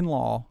 pre-Levitican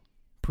law,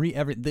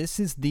 this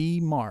is the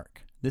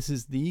mark. This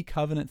is the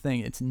covenant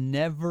thing. It's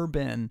never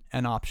been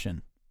an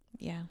option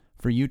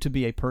for you to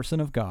be a person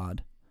of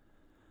God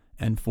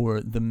and for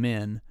the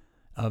men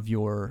of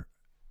your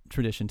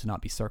tradition to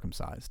not be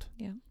circumcised.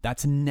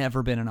 That's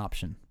never been an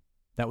option.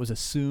 That was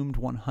assumed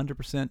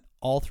 100%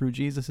 all through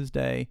Jesus'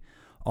 day,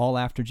 all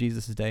after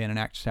Jesus' day. And in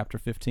Acts chapter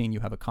 15,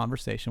 you have a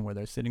conversation where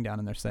they're sitting down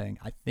and they're saying,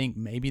 I think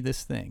maybe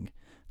this thing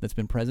that's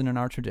been present in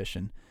our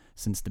tradition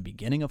since the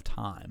beginning of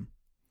time,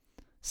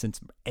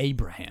 since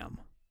Abraham,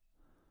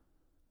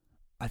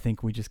 I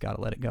think we just got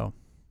to let it go.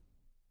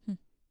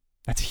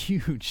 That's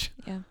huge.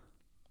 Yeah.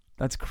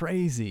 That's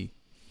crazy.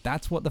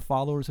 That's what the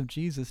followers of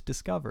Jesus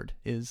discovered,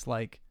 is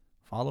like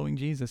following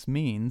Jesus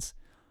means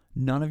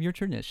none of your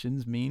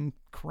traditions mean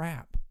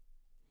crap.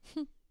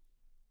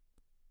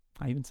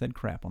 I even said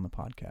crap on the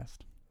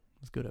podcast.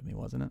 It was good of me,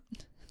 wasn't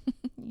it?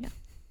 Yeah.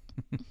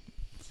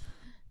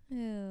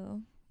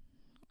 Ew.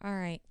 All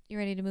right. You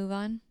ready to move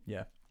on?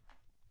 Yeah.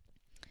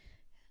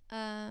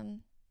 All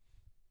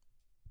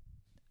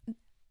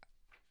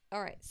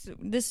right. So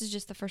this is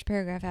just the first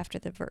paragraph after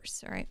the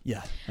verse. All right.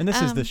 Yeah. And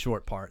this is the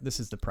short part. This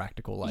is the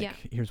practical,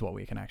 here's what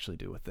we can actually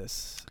do with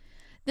this.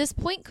 This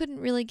point couldn't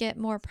really get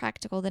more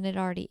practical than it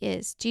already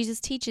is. Jesus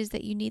teaches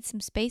that you need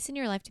some space in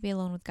your life to be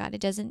alone with God.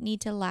 It doesn't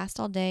need to last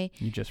all day.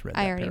 You just read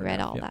that I already paragraph.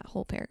 read all that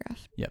whole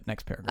paragraph. Yep,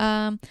 next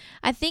paragraph.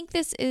 I think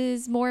this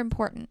is more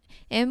important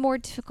and more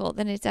difficult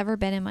than it's ever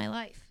been in my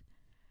life.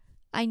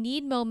 I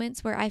need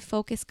moments where I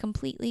focus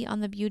completely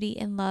on the beauty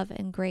and love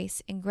and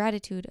grace and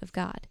gratitude of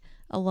God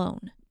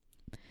alone.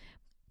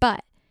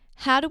 But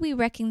how do we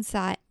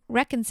reconcile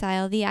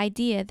the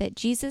idea that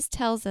Jesus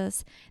tells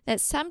us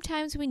that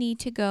sometimes we need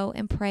to go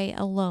and pray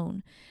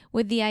alone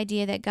with the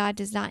idea that God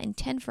does not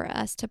intend for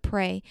us to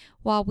pray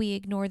while we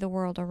ignore the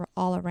world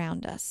all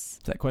around us?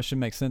 Does that question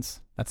make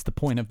sense? That's the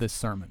point of this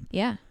sermon.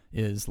 Yeah.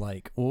 Is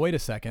like, well, wait a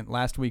second.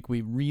 Last week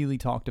we really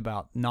talked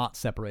about not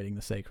separating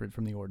the sacred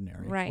from the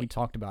ordinary. Right. We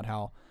talked about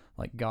how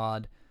like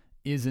God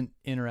isn't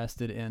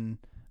interested in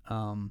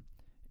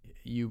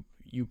you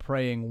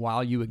praying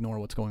while you ignore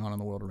what's going on in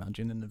the world around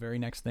you. And then the very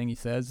next thing he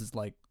says is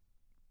like,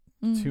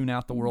 tune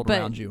out the world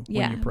around you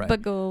when you pray.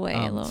 But go away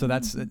alone. So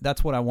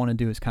that's what I want to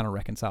do, is kind of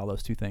reconcile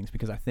those two things,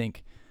 because I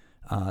think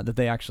that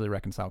they actually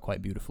reconcile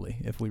quite beautifully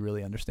if we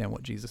really understand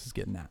what Jesus is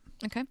getting at.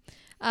 Okay.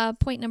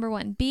 Point number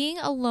 1: being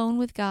alone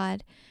with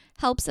God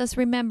helps us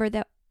remember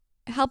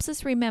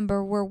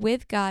we're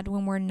with God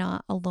when we're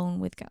not alone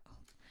with God.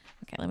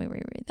 Okay, let me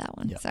reread that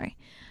one. Yep. Sorry.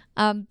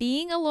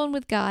 Being alone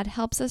with God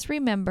helps us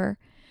remember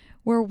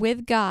we're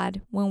with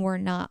God when we're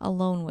not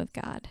alone with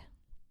God.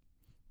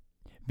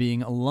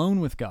 Being alone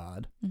with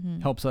God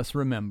helps us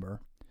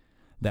remember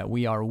that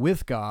we are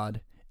with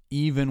God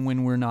even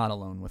when we're not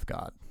alone with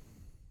God.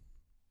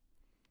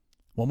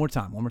 One more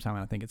time, and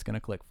I think it's going to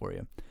click for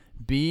you.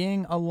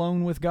 Being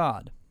alone with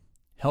God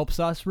helps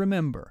us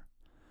remember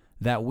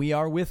that we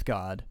are with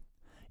God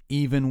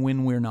even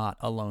when we're not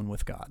alone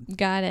with God.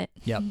 Got it.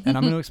 Yep. And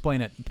I'm going to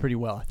explain it pretty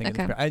well, I think.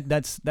 Okay. In the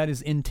prayer. That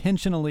is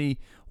intentionally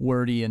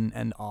wordy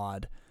and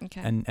odd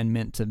Okay. and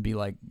meant to be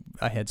like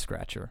a head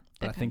scratcher.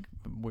 But I Okay. think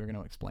we're going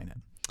to explain it.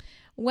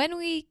 When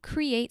we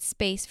create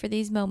space for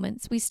these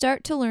moments, we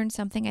start to learn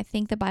something I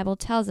think the Bible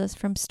tells us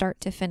from start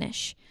to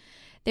finish.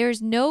 There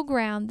is no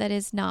ground that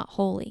is not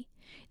holy.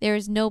 There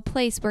is no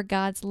place where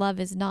God's love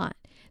is not.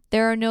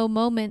 There are no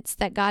moments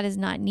that God is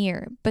not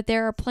near, but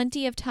there are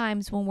plenty of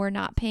times when we're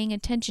not paying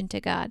attention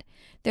to God.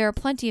 There are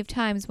plenty of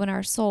times when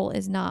our soul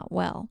is not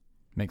well.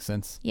 Makes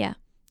sense? Yeah.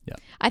 Yeah.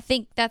 I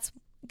think that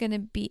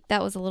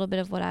was a little bit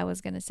of what I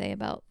was going to say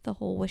about the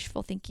whole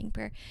wishful thinking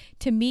prayer.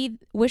 To me,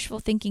 wishful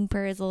thinking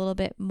prayer is a little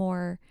bit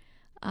more,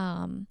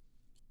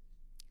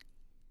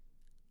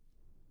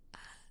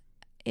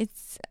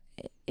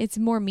 it's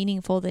more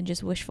meaningful than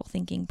just wishful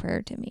thinking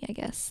prayer to me, I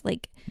guess.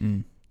 Like,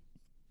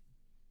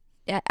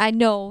 I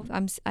know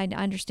I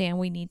understand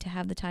we need to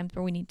have the times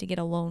where we need to get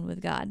alone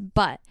with God,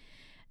 but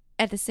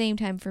at the same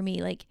time, for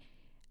me, like,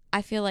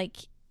 I feel like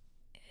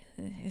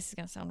this is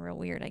gonna sound real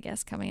weird, I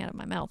guess, coming out of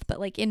my mouth, but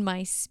like in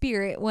my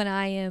spirit, when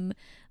I am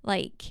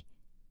like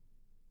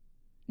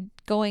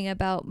going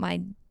about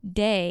my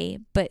day,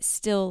 but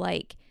still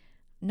like,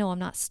 no, I'm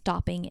not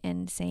stopping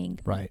and saying,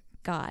 Right.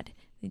 God,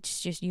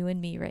 it's just you and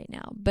me right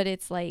now. But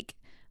it's like,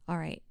 all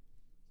right,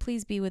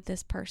 please be with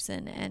this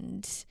person,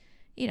 and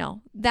you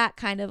know, that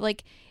kind of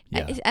like,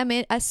 Yeah. I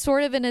mean, a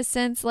sort of in a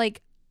sense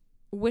like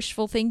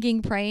wishful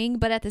thinking praying,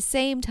 but at the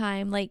same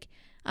time, like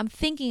I'm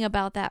thinking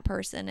about that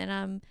person, and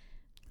I'm,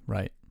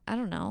 Right. I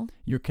don't know.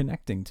 You're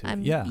connecting to it.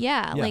 I'm, Yeah.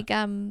 yeah. Like,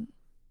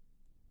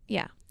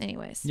 yeah.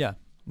 Anyways. Yeah.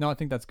 No, I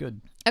think that's good.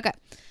 Okay.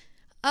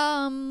 You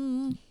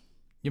want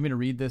me to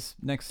read this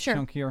next Sure.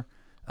 chunk here?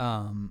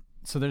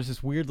 So there's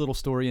this weird little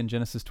story in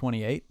Genesis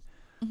 28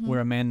 Mhm. where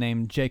a man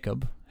named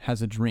Jacob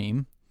has a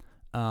dream.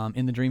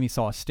 In the dream, he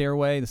saw a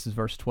stairway. This is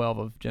verse 12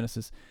 of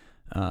Genesis.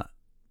 A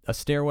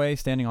stairway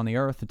standing on the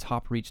earth. The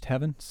top reached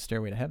heaven. It's a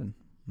stairway to heaven.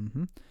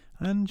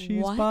 And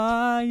she's What?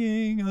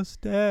 buying a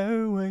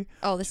stairway.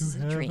 Oh, this to is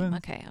a dream. heaven.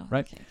 Okay. Oh,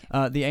 Right.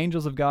 Okay. The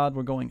angels of God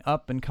were going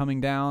up and coming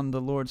down.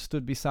 The Lord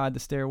stood beside the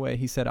stairway.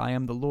 He said, I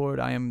am the Lord.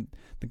 I am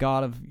the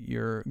God of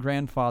your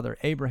grandfather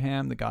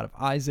Abraham, the God of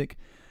Isaac.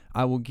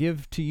 I will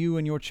give to you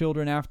and your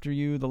children after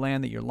you the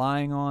land that you're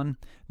lying on.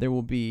 They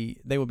will be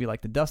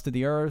like the dust of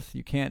the earth.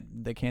 They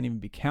can't even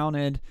be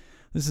counted.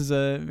 This is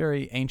a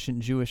very ancient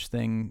Jewish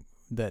thing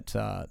that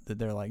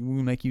they're like, we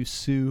will make you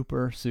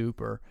super,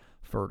 super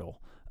fertile.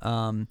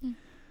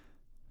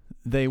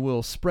 They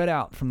will spread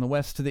out from the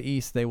west to the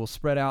east. They will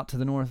spread out to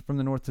the north, from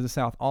the north to the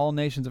south. All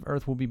nations of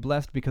earth will be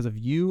blessed because of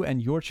you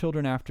and your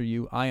children after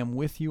you. I am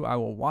with you. I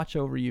will watch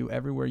over you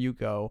everywhere you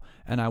go,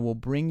 and I will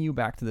bring you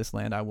back to this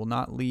land. I will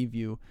not leave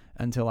you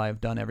until I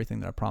have done everything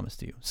that I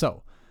promised to you.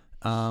 So,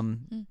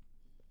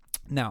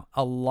 now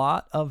a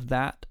lot of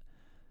that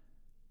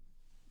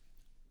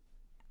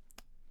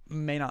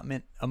may not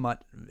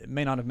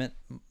have meant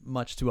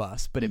much to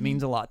us, but it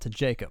means a lot to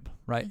Jacob,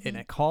 right? And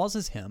it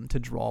causes him to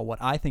draw what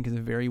I think is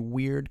a very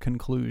weird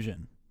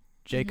conclusion.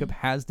 Jacob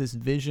has this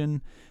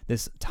vision,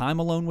 this time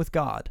alone with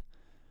God.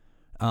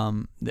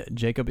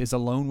 Jacob is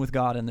alone with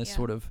God in this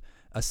sort of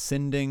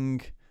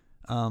ascending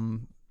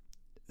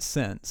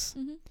sense.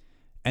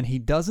 And he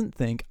doesn't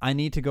think, I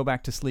need to go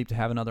back to sleep to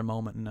have another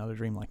moment, another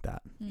dream like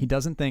that. He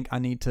doesn't think, I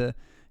need to,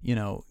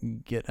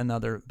 get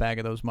another bag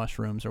of those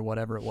mushrooms or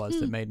whatever it was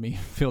that made me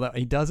feel that.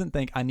 He doesn't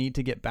think, I need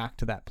to get back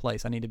to that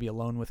place. I need to be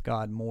alone with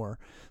God more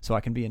so I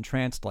can be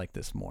entranced like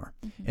this more.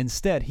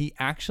 Instead, he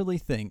actually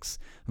thinks,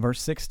 verse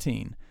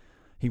 16,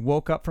 he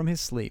woke up from his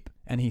sleep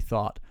and he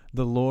thought,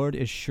 the Lord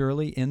is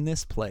surely in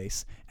this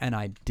place and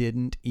I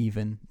didn't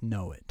even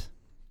know it.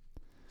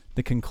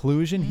 The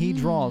conclusion he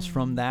draws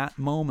from that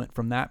moment,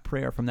 from that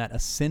prayer, from that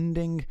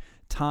ascending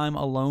time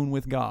alone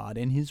with God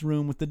in his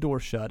room with the door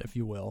shut, if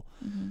you will,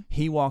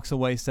 he walks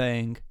away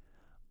saying,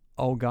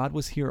 oh, God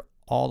was here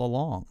all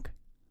along.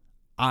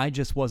 I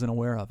just wasn't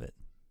aware of it.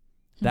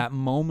 That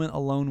moment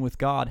alone with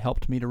God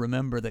helped me to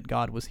remember that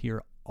God was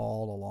here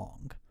all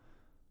along.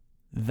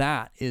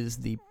 That is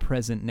the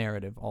present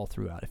narrative all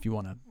throughout, if you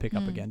want to pick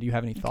up again. Do you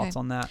have any thoughts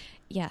on that?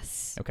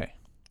 Yes. Okay.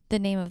 The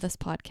name of this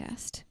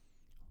podcast.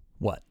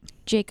 What?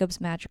 Jacob's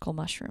Magical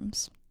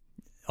Mushrooms.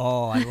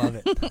 Oh, I love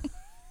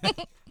it.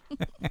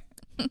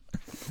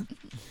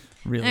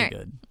 Really All right.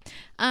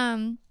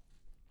 good.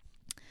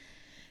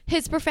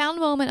 His profound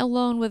moment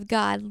alone with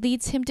God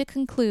leads him to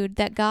conclude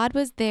that God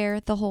was there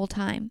the whole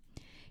time.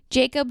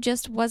 Jacob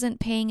just wasn't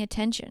paying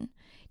attention.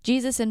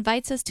 Jesus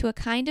invites us to a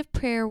kind of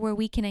prayer where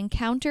we can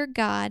encounter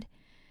God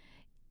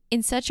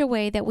in such a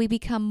way that we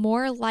become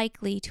more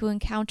likely to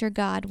encounter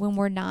God when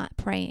we're not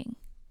praying.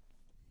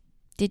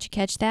 Did you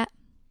catch that?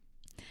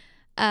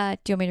 Do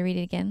you want me to read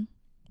it again?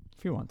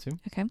 If you want to.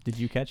 Okay. Did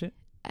you catch it?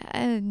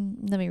 Let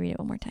me read it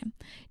one more time.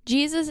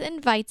 Jesus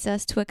invites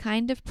us to a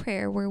kind of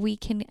prayer where we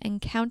can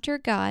encounter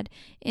God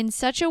in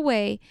such a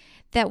way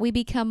that we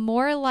become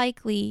more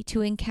likely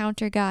to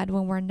encounter God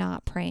when we're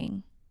not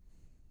praying.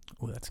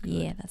 Oh, that's good.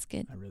 Yeah, that's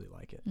good. I really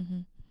like it.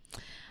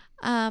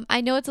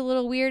 I know it's a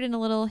little weird and a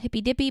little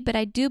hippy-dippy, but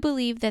I do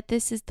believe that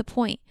this is the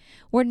point.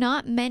 We're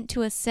not meant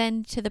to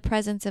ascend to the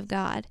presence of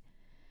God.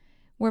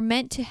 We're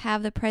meant to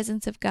have the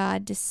presence of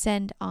God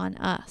descend on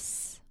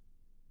us.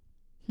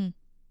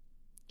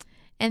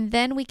 And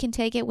then we can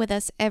take it with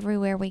us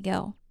everywhere we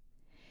go.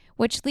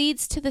 Which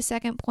leads to the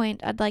second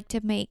point I'd like to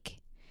make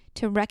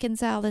to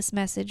reconcile this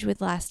message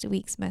with last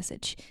week's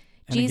message.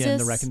 And again,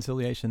 the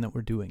reconciliation that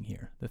we're doing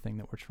here, the thing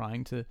that we're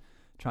trying to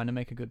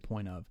make a good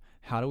point of.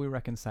 How do we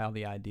reconcile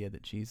the idea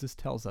that Jesus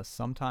tells us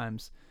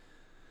sometimes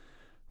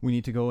we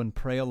need to go and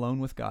pray alone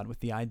with God,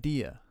 with the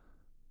idea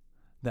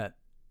that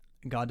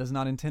God does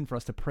not intend for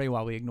us to pray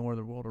while we ignore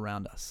the world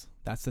around us.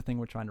 That's the thing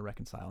we're trying to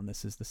reconcile, and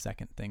this is the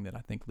second thing that I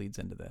think leads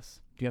into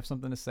this. Do you have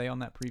something to say on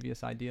that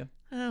previous idea?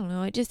 I don't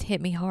know. It just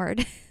hit me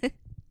hard. I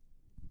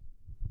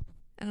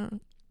don't know.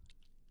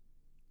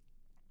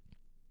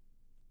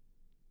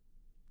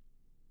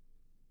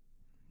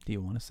 Do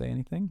you want to say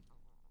anything?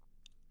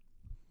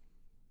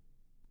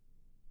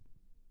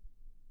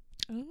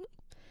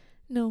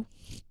 No.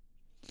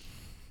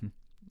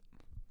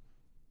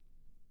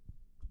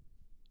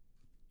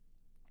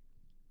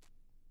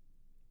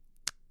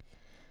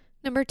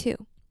 Number 2.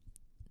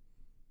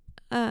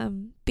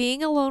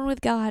 Being alone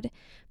with God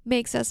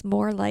makes us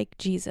more like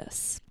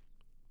Jesus.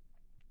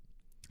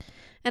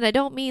 And I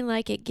don't mean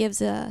like it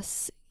gives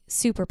us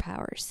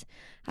superpowers.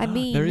 I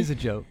mean... There is a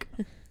joke.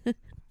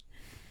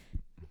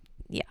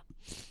 Yeah.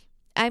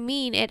 I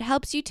mean, it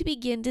helps you to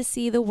begin to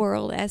see the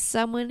world as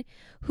someone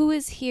who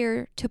is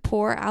here to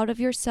pour out of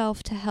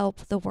yourself to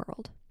help the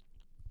world.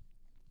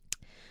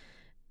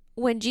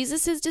 When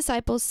Jesus'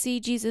 disciples see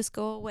Jesus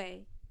go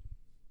away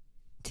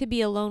to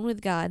be alone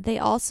with God, they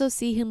also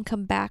see him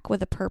come back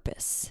with a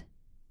purpose.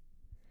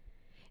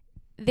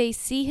 They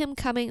see him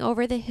coming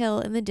over the hill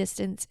in the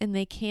distance, and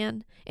they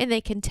can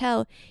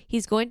tell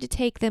he's going to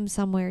take them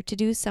somewhere to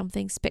do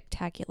something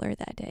spectacular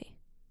that day.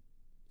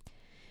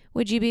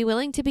 Would you be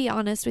willing to be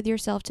honest with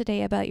yourself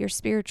today about your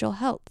spiritual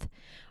health?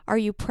 Are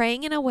you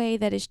praying in a way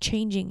that is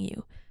changing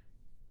you?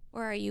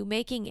 Or are you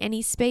making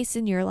any space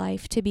in your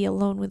life to be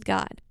alone with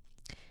God?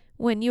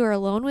 When you are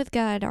alone with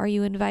God, are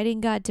you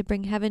inviting God to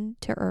bring heaven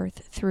to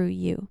earth through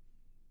you?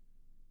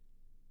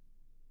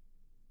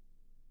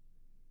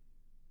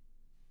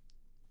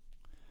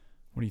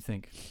 What do you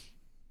think?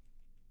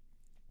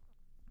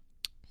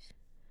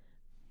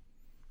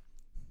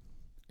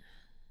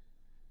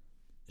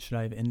 Should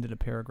I have ended a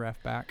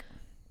paragraph back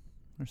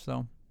or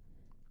so?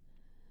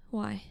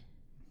 Why?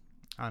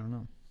 I don't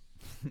know.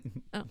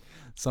 Oh.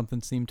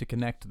 Something seemed to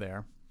connect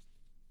there.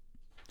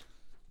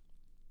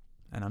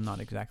 And I'm not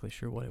exactly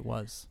sure what it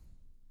was.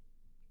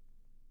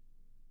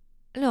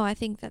 No, I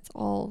think that's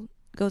all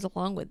goes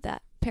along with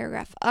that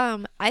paragraph.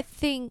 I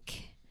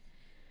think...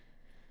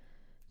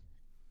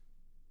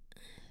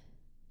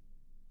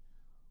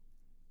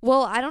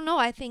 Well, I don't know.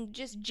 I think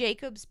just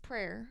Jacob's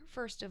prayer,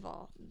 first of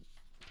all.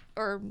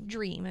 Or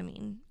dream, I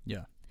mean.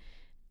 Yeah.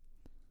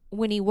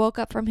 When he woke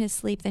up from his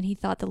sleep, then he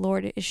thought the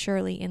Lord is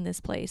surely in this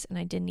place, and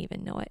I didn't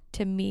even know it.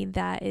 To me,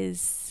 that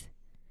is...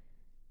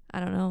 I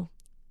don't know.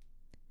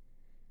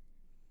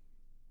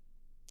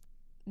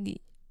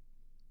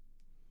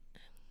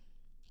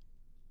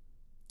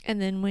 And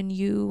then when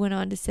you went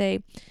on to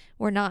say,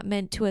 we're not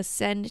meant to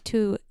ascend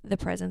to the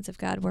presence of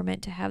God, we're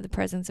meant to have the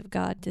presence of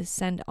God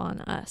descend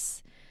on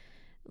us.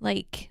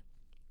 Like,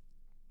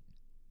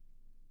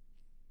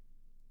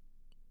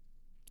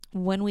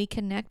 when we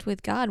connect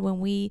with God, when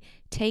we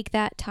take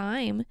that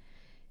time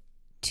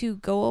to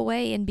go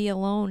away and be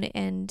alone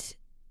and,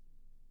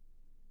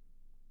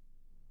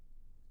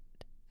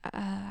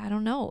 I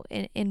don't know,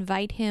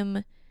 invite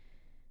him.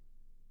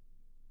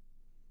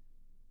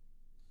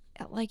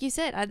 Like you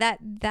said,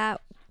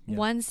 that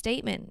one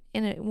statement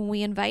when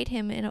we invite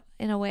him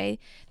in a way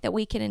that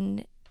we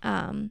can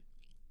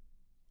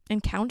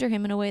encounter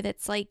him in a way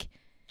that's like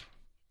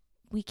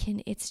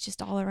it's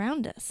just all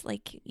around us,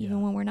 like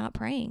even when we're not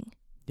praying.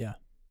 Yeah.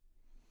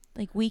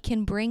 Like we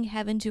can bring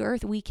heaven to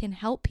earth. We can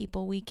help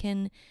people. We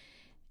can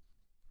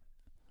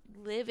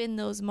live in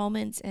those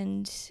moments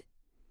and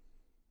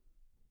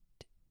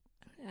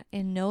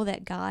know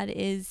that God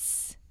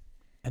is.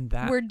 And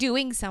that we're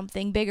doing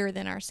something bigger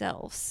than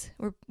ourselves.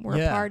 We're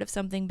a part of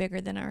something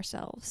bigger than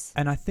ourselves.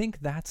 And I think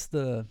that's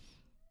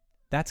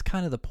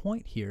kind of the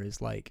point here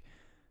is like,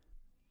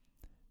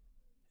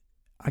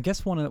 I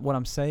guess what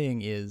I'm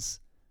saying is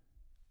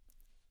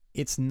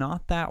it's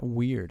not that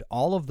weird.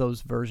 All of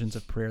those versions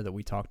of prayer that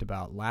we talked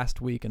about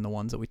last week and the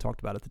ones that we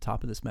talked about at the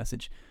top of this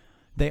message,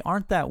 they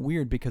aren't that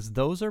weird because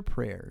those are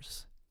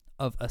prayers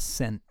of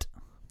ascent.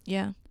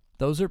 Yeah.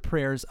 Those are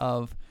prayers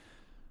of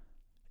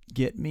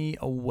get me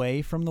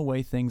away from the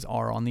way things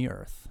are on the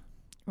earth.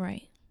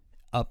 Right.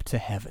 Up to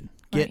heaven.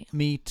 Get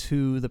me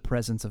to the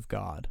presence of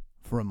God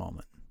for a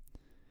moment.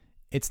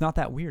 It's not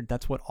that weird.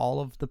 That's what all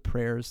of the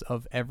prayers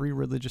of every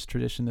religious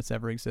tradition that's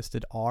ever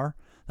existed are.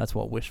 That's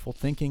what wishful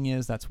thinking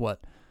is. That's what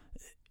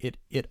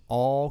it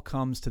all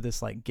comes to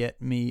this, like,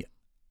 get me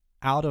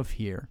out of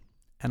here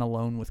and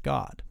alone with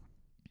God.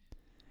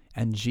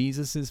 And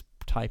Jesus is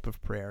type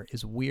of prayer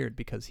is weird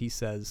because he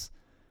says,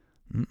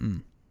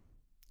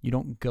 you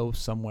don't go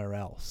somewhere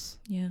else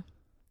Yeah.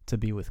 to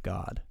be with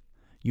God.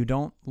 You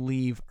don't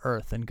leave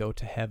earth and go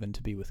to heaven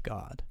to be with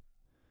God.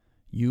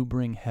 You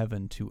bring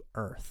heaven to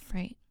earth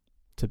Right.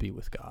 to be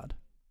with God.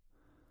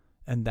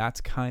 And that's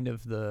kind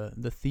of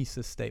the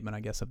thesis statement, I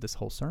guess, of this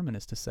whole sermon,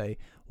 is to say,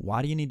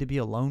 why do you need to be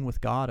alone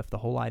with God if the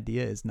whole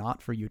idea is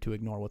not for you to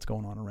ignore what's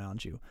going on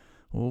around you?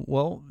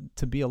 Well,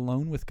 to be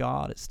alone with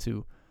God is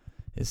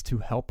to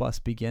help us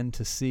begin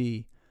to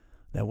see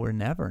that we're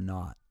never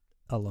not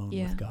alone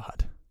with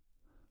God.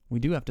 We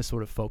do have to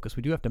sort of focus.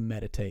 We do have to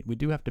meditate. We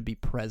do have to be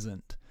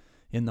present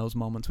in those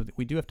moments.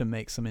 We do have to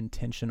make some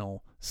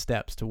intentional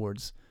steps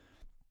towards,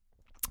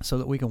 so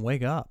that we can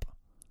wake up.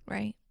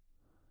 Right.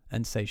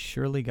 And say,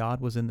 surely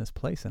God was in this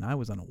place and I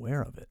was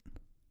unaware of it.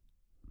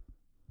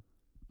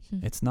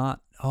 It's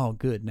not, oh,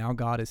 good, now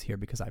God is here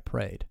because I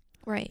prayed.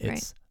 Right,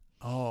 It's,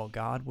 oh,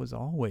 God was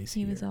always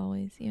here. He was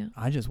always,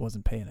 I just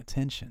wasn't paying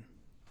attention.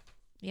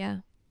 Yeah.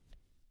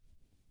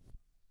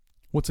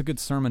 What's a good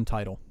sermon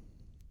title?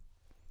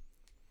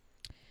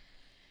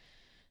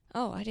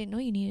 Oh, I didn't know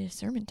you needed a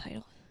sermon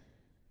title.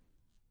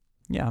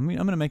 Yeah, I'm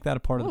going to make that a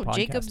part of the podcast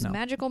Jacob's now.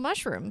 Magical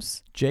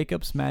Mushrooms.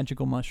 Jacob's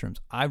Magical Mushrooms.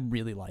 I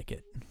really like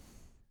it.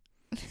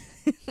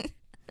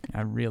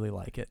 I really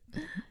like it.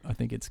 I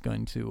think it's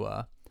going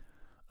to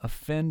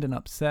offend and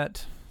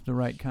upset the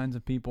right kinds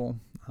of people.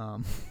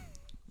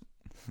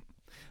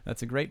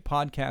 That's a great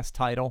podcast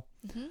title.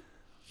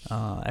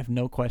 I have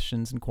no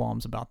questions and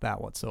qualms about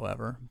that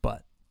whatsoever.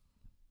 But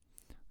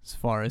as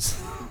far as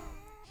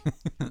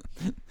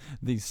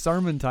the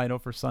sermon title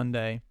for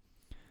Sunday,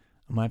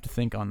 I might have to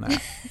think on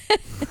that.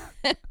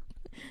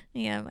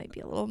 Yeah, it might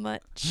be a little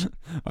much.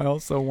 I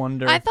also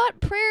wonder. I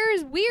thought Prayer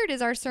is Weird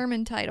is our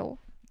sermon title.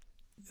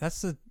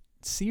 That's a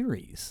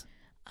series.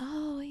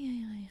 Oh,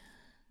 yeah.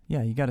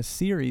 Yeah, you got a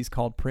series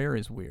called Prayer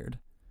is Weird.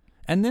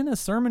 And then a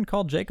sermon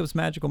called Jacob's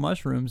Magical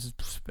Mushrooms.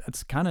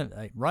 It's kind of,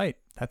 right,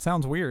 that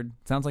sounds weird.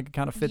 Sounds like it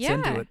kind of fits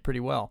into it pretty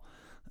well.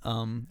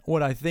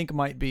 What I think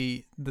might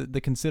be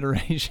the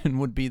consideration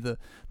would be the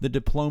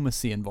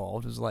diplomacy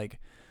involved. Is like,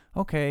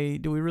 okay,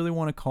 do we really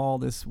want to call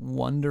this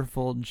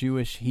wonderful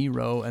Jewish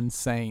hero and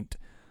saint,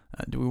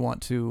 do we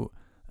want to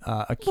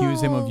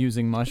accuse him of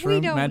using magical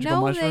mushrooms? We don't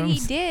know that he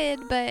did,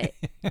 but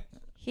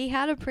he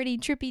had a pretty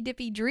trippy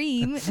dippy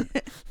dream.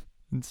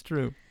 It's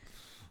true.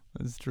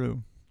 It's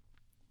true.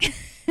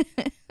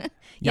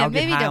 Yeah, Y'all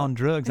get maybe high don't. on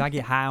drugs. I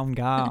get high on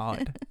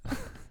God.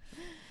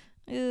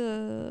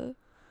 Ugh.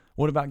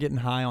 What about getting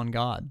high on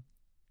God?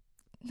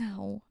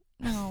 No.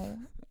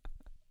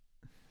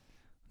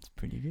 It's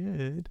pretty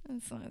good.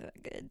 That's not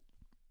that good.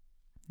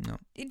 No.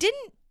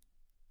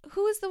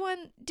 Who was the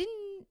one?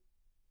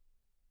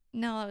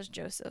 No, that was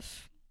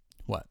Joseph.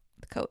 What?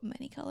 The coat of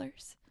many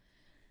colors.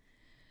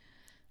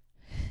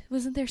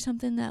 Wasn't there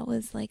something that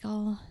was like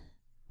all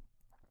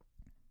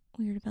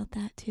weird about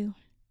that too?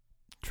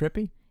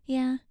 Trippy?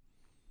 Yeah.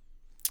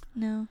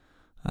 No.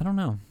 I don't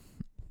know.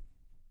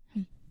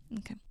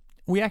 Okay.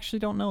 We actually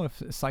don't know if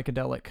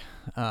psychedelic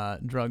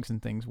drugs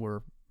and things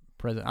were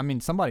present. I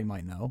mean, somebody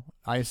might know.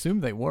 I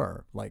assume they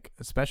were, like,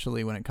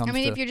 especially when it comes to...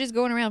 if you're just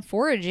going around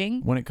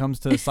foraging. When it comes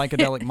to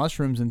psychedelic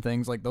mushrooms and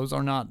things, like, those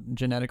are not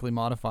genetically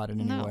modified in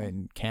any way.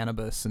 And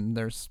cannabis, and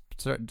there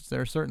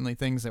are certainly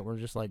things that were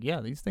just like, yeah,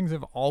 these things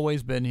have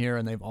always been here,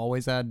 and they've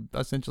always had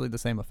essentially the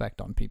same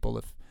effect on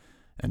people.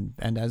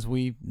 And as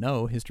we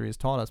know, history has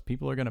taught us,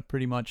 people are going to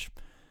pretty much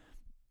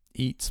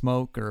eat,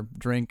 smoke, or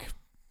drink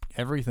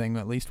everything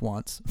at least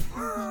once.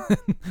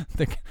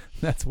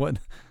 That's what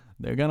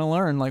they're going to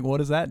learn. Like, what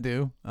does that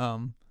do?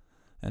 And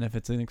if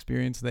it's an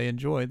experience they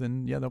enjoy,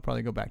 then yeah, they'll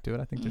probably go back to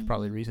it. I think there's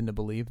probably reason to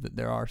believe that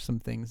there are some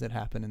things that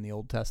happen in the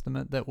Old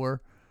Testament that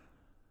where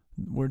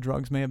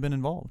drugs may have been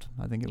involved.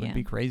 I think it would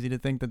be crazy to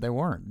think that there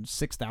weren't.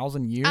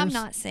 6,000 years? I'm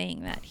not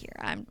saying that here.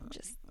 I'm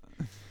just...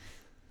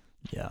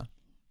 Yeah.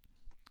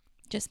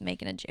 Just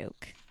making a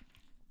joke.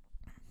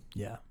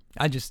 Yeah.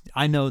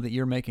 I know that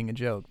you're making a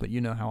joke, but you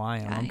know how I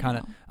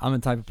am. I'm the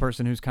type of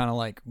person who's kind of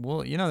like,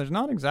 well, there's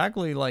not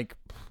exactly like,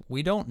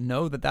 we don't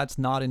know that that's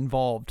not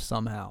involved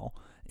somehow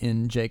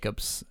in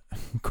Jacob's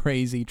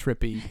crazy,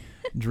 trippy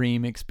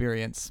dream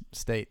experience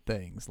state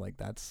things. Like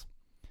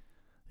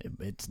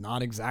it's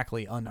not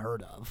exactly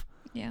unheard of.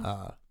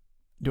 Yeah.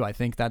 Do I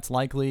think that's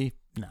likely?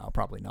 No,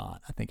 probably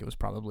not. I think it was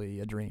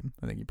probably a dream.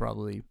 I think he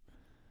probably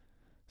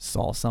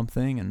saw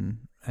something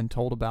and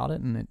told about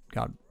it, and it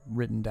got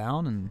written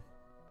down, and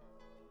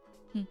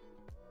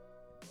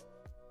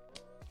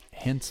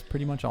hence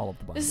pretty much all of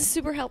the Bible. This is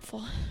super helpful.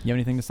 You have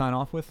anything to sign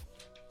off with?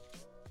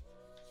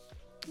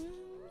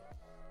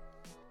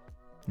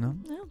 No?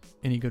 No.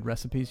 Any good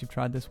recipes you've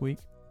tried this week?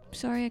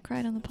 Sorry I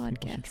cried on the People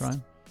podcast. should try?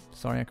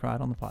 Sorry I cried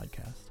on the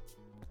podcast.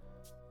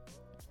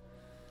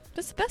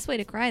 That's the best way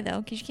to cry,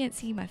 though, because you can't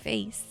see my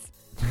face.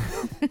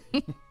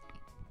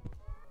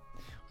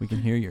 We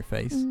can hear your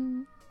face.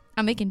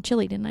 I'm making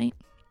chili tonight.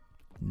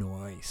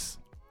 Nice.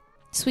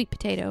 Sweet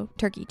potato,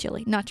 turkey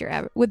chili. Not your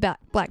average, with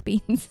black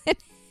beans in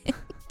it.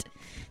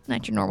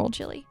 Not your normal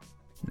chili.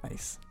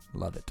 Nice.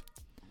 Love it.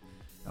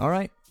 All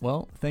right.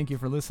 Well, thank you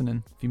for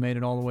listening. If you made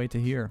it all the way to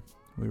here,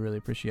 we really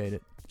appreciate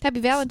it. Happy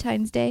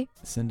Valentine's Day.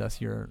 Send us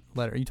your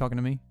letter. Are you talking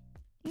to me?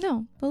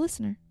 No, the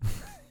listener.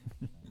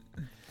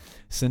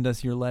 Send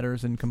us your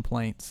letters and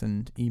complaints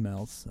and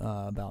emails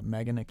about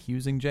Megan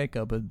accusing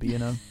Jacob of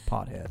being a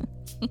pothead.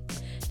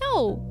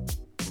 No.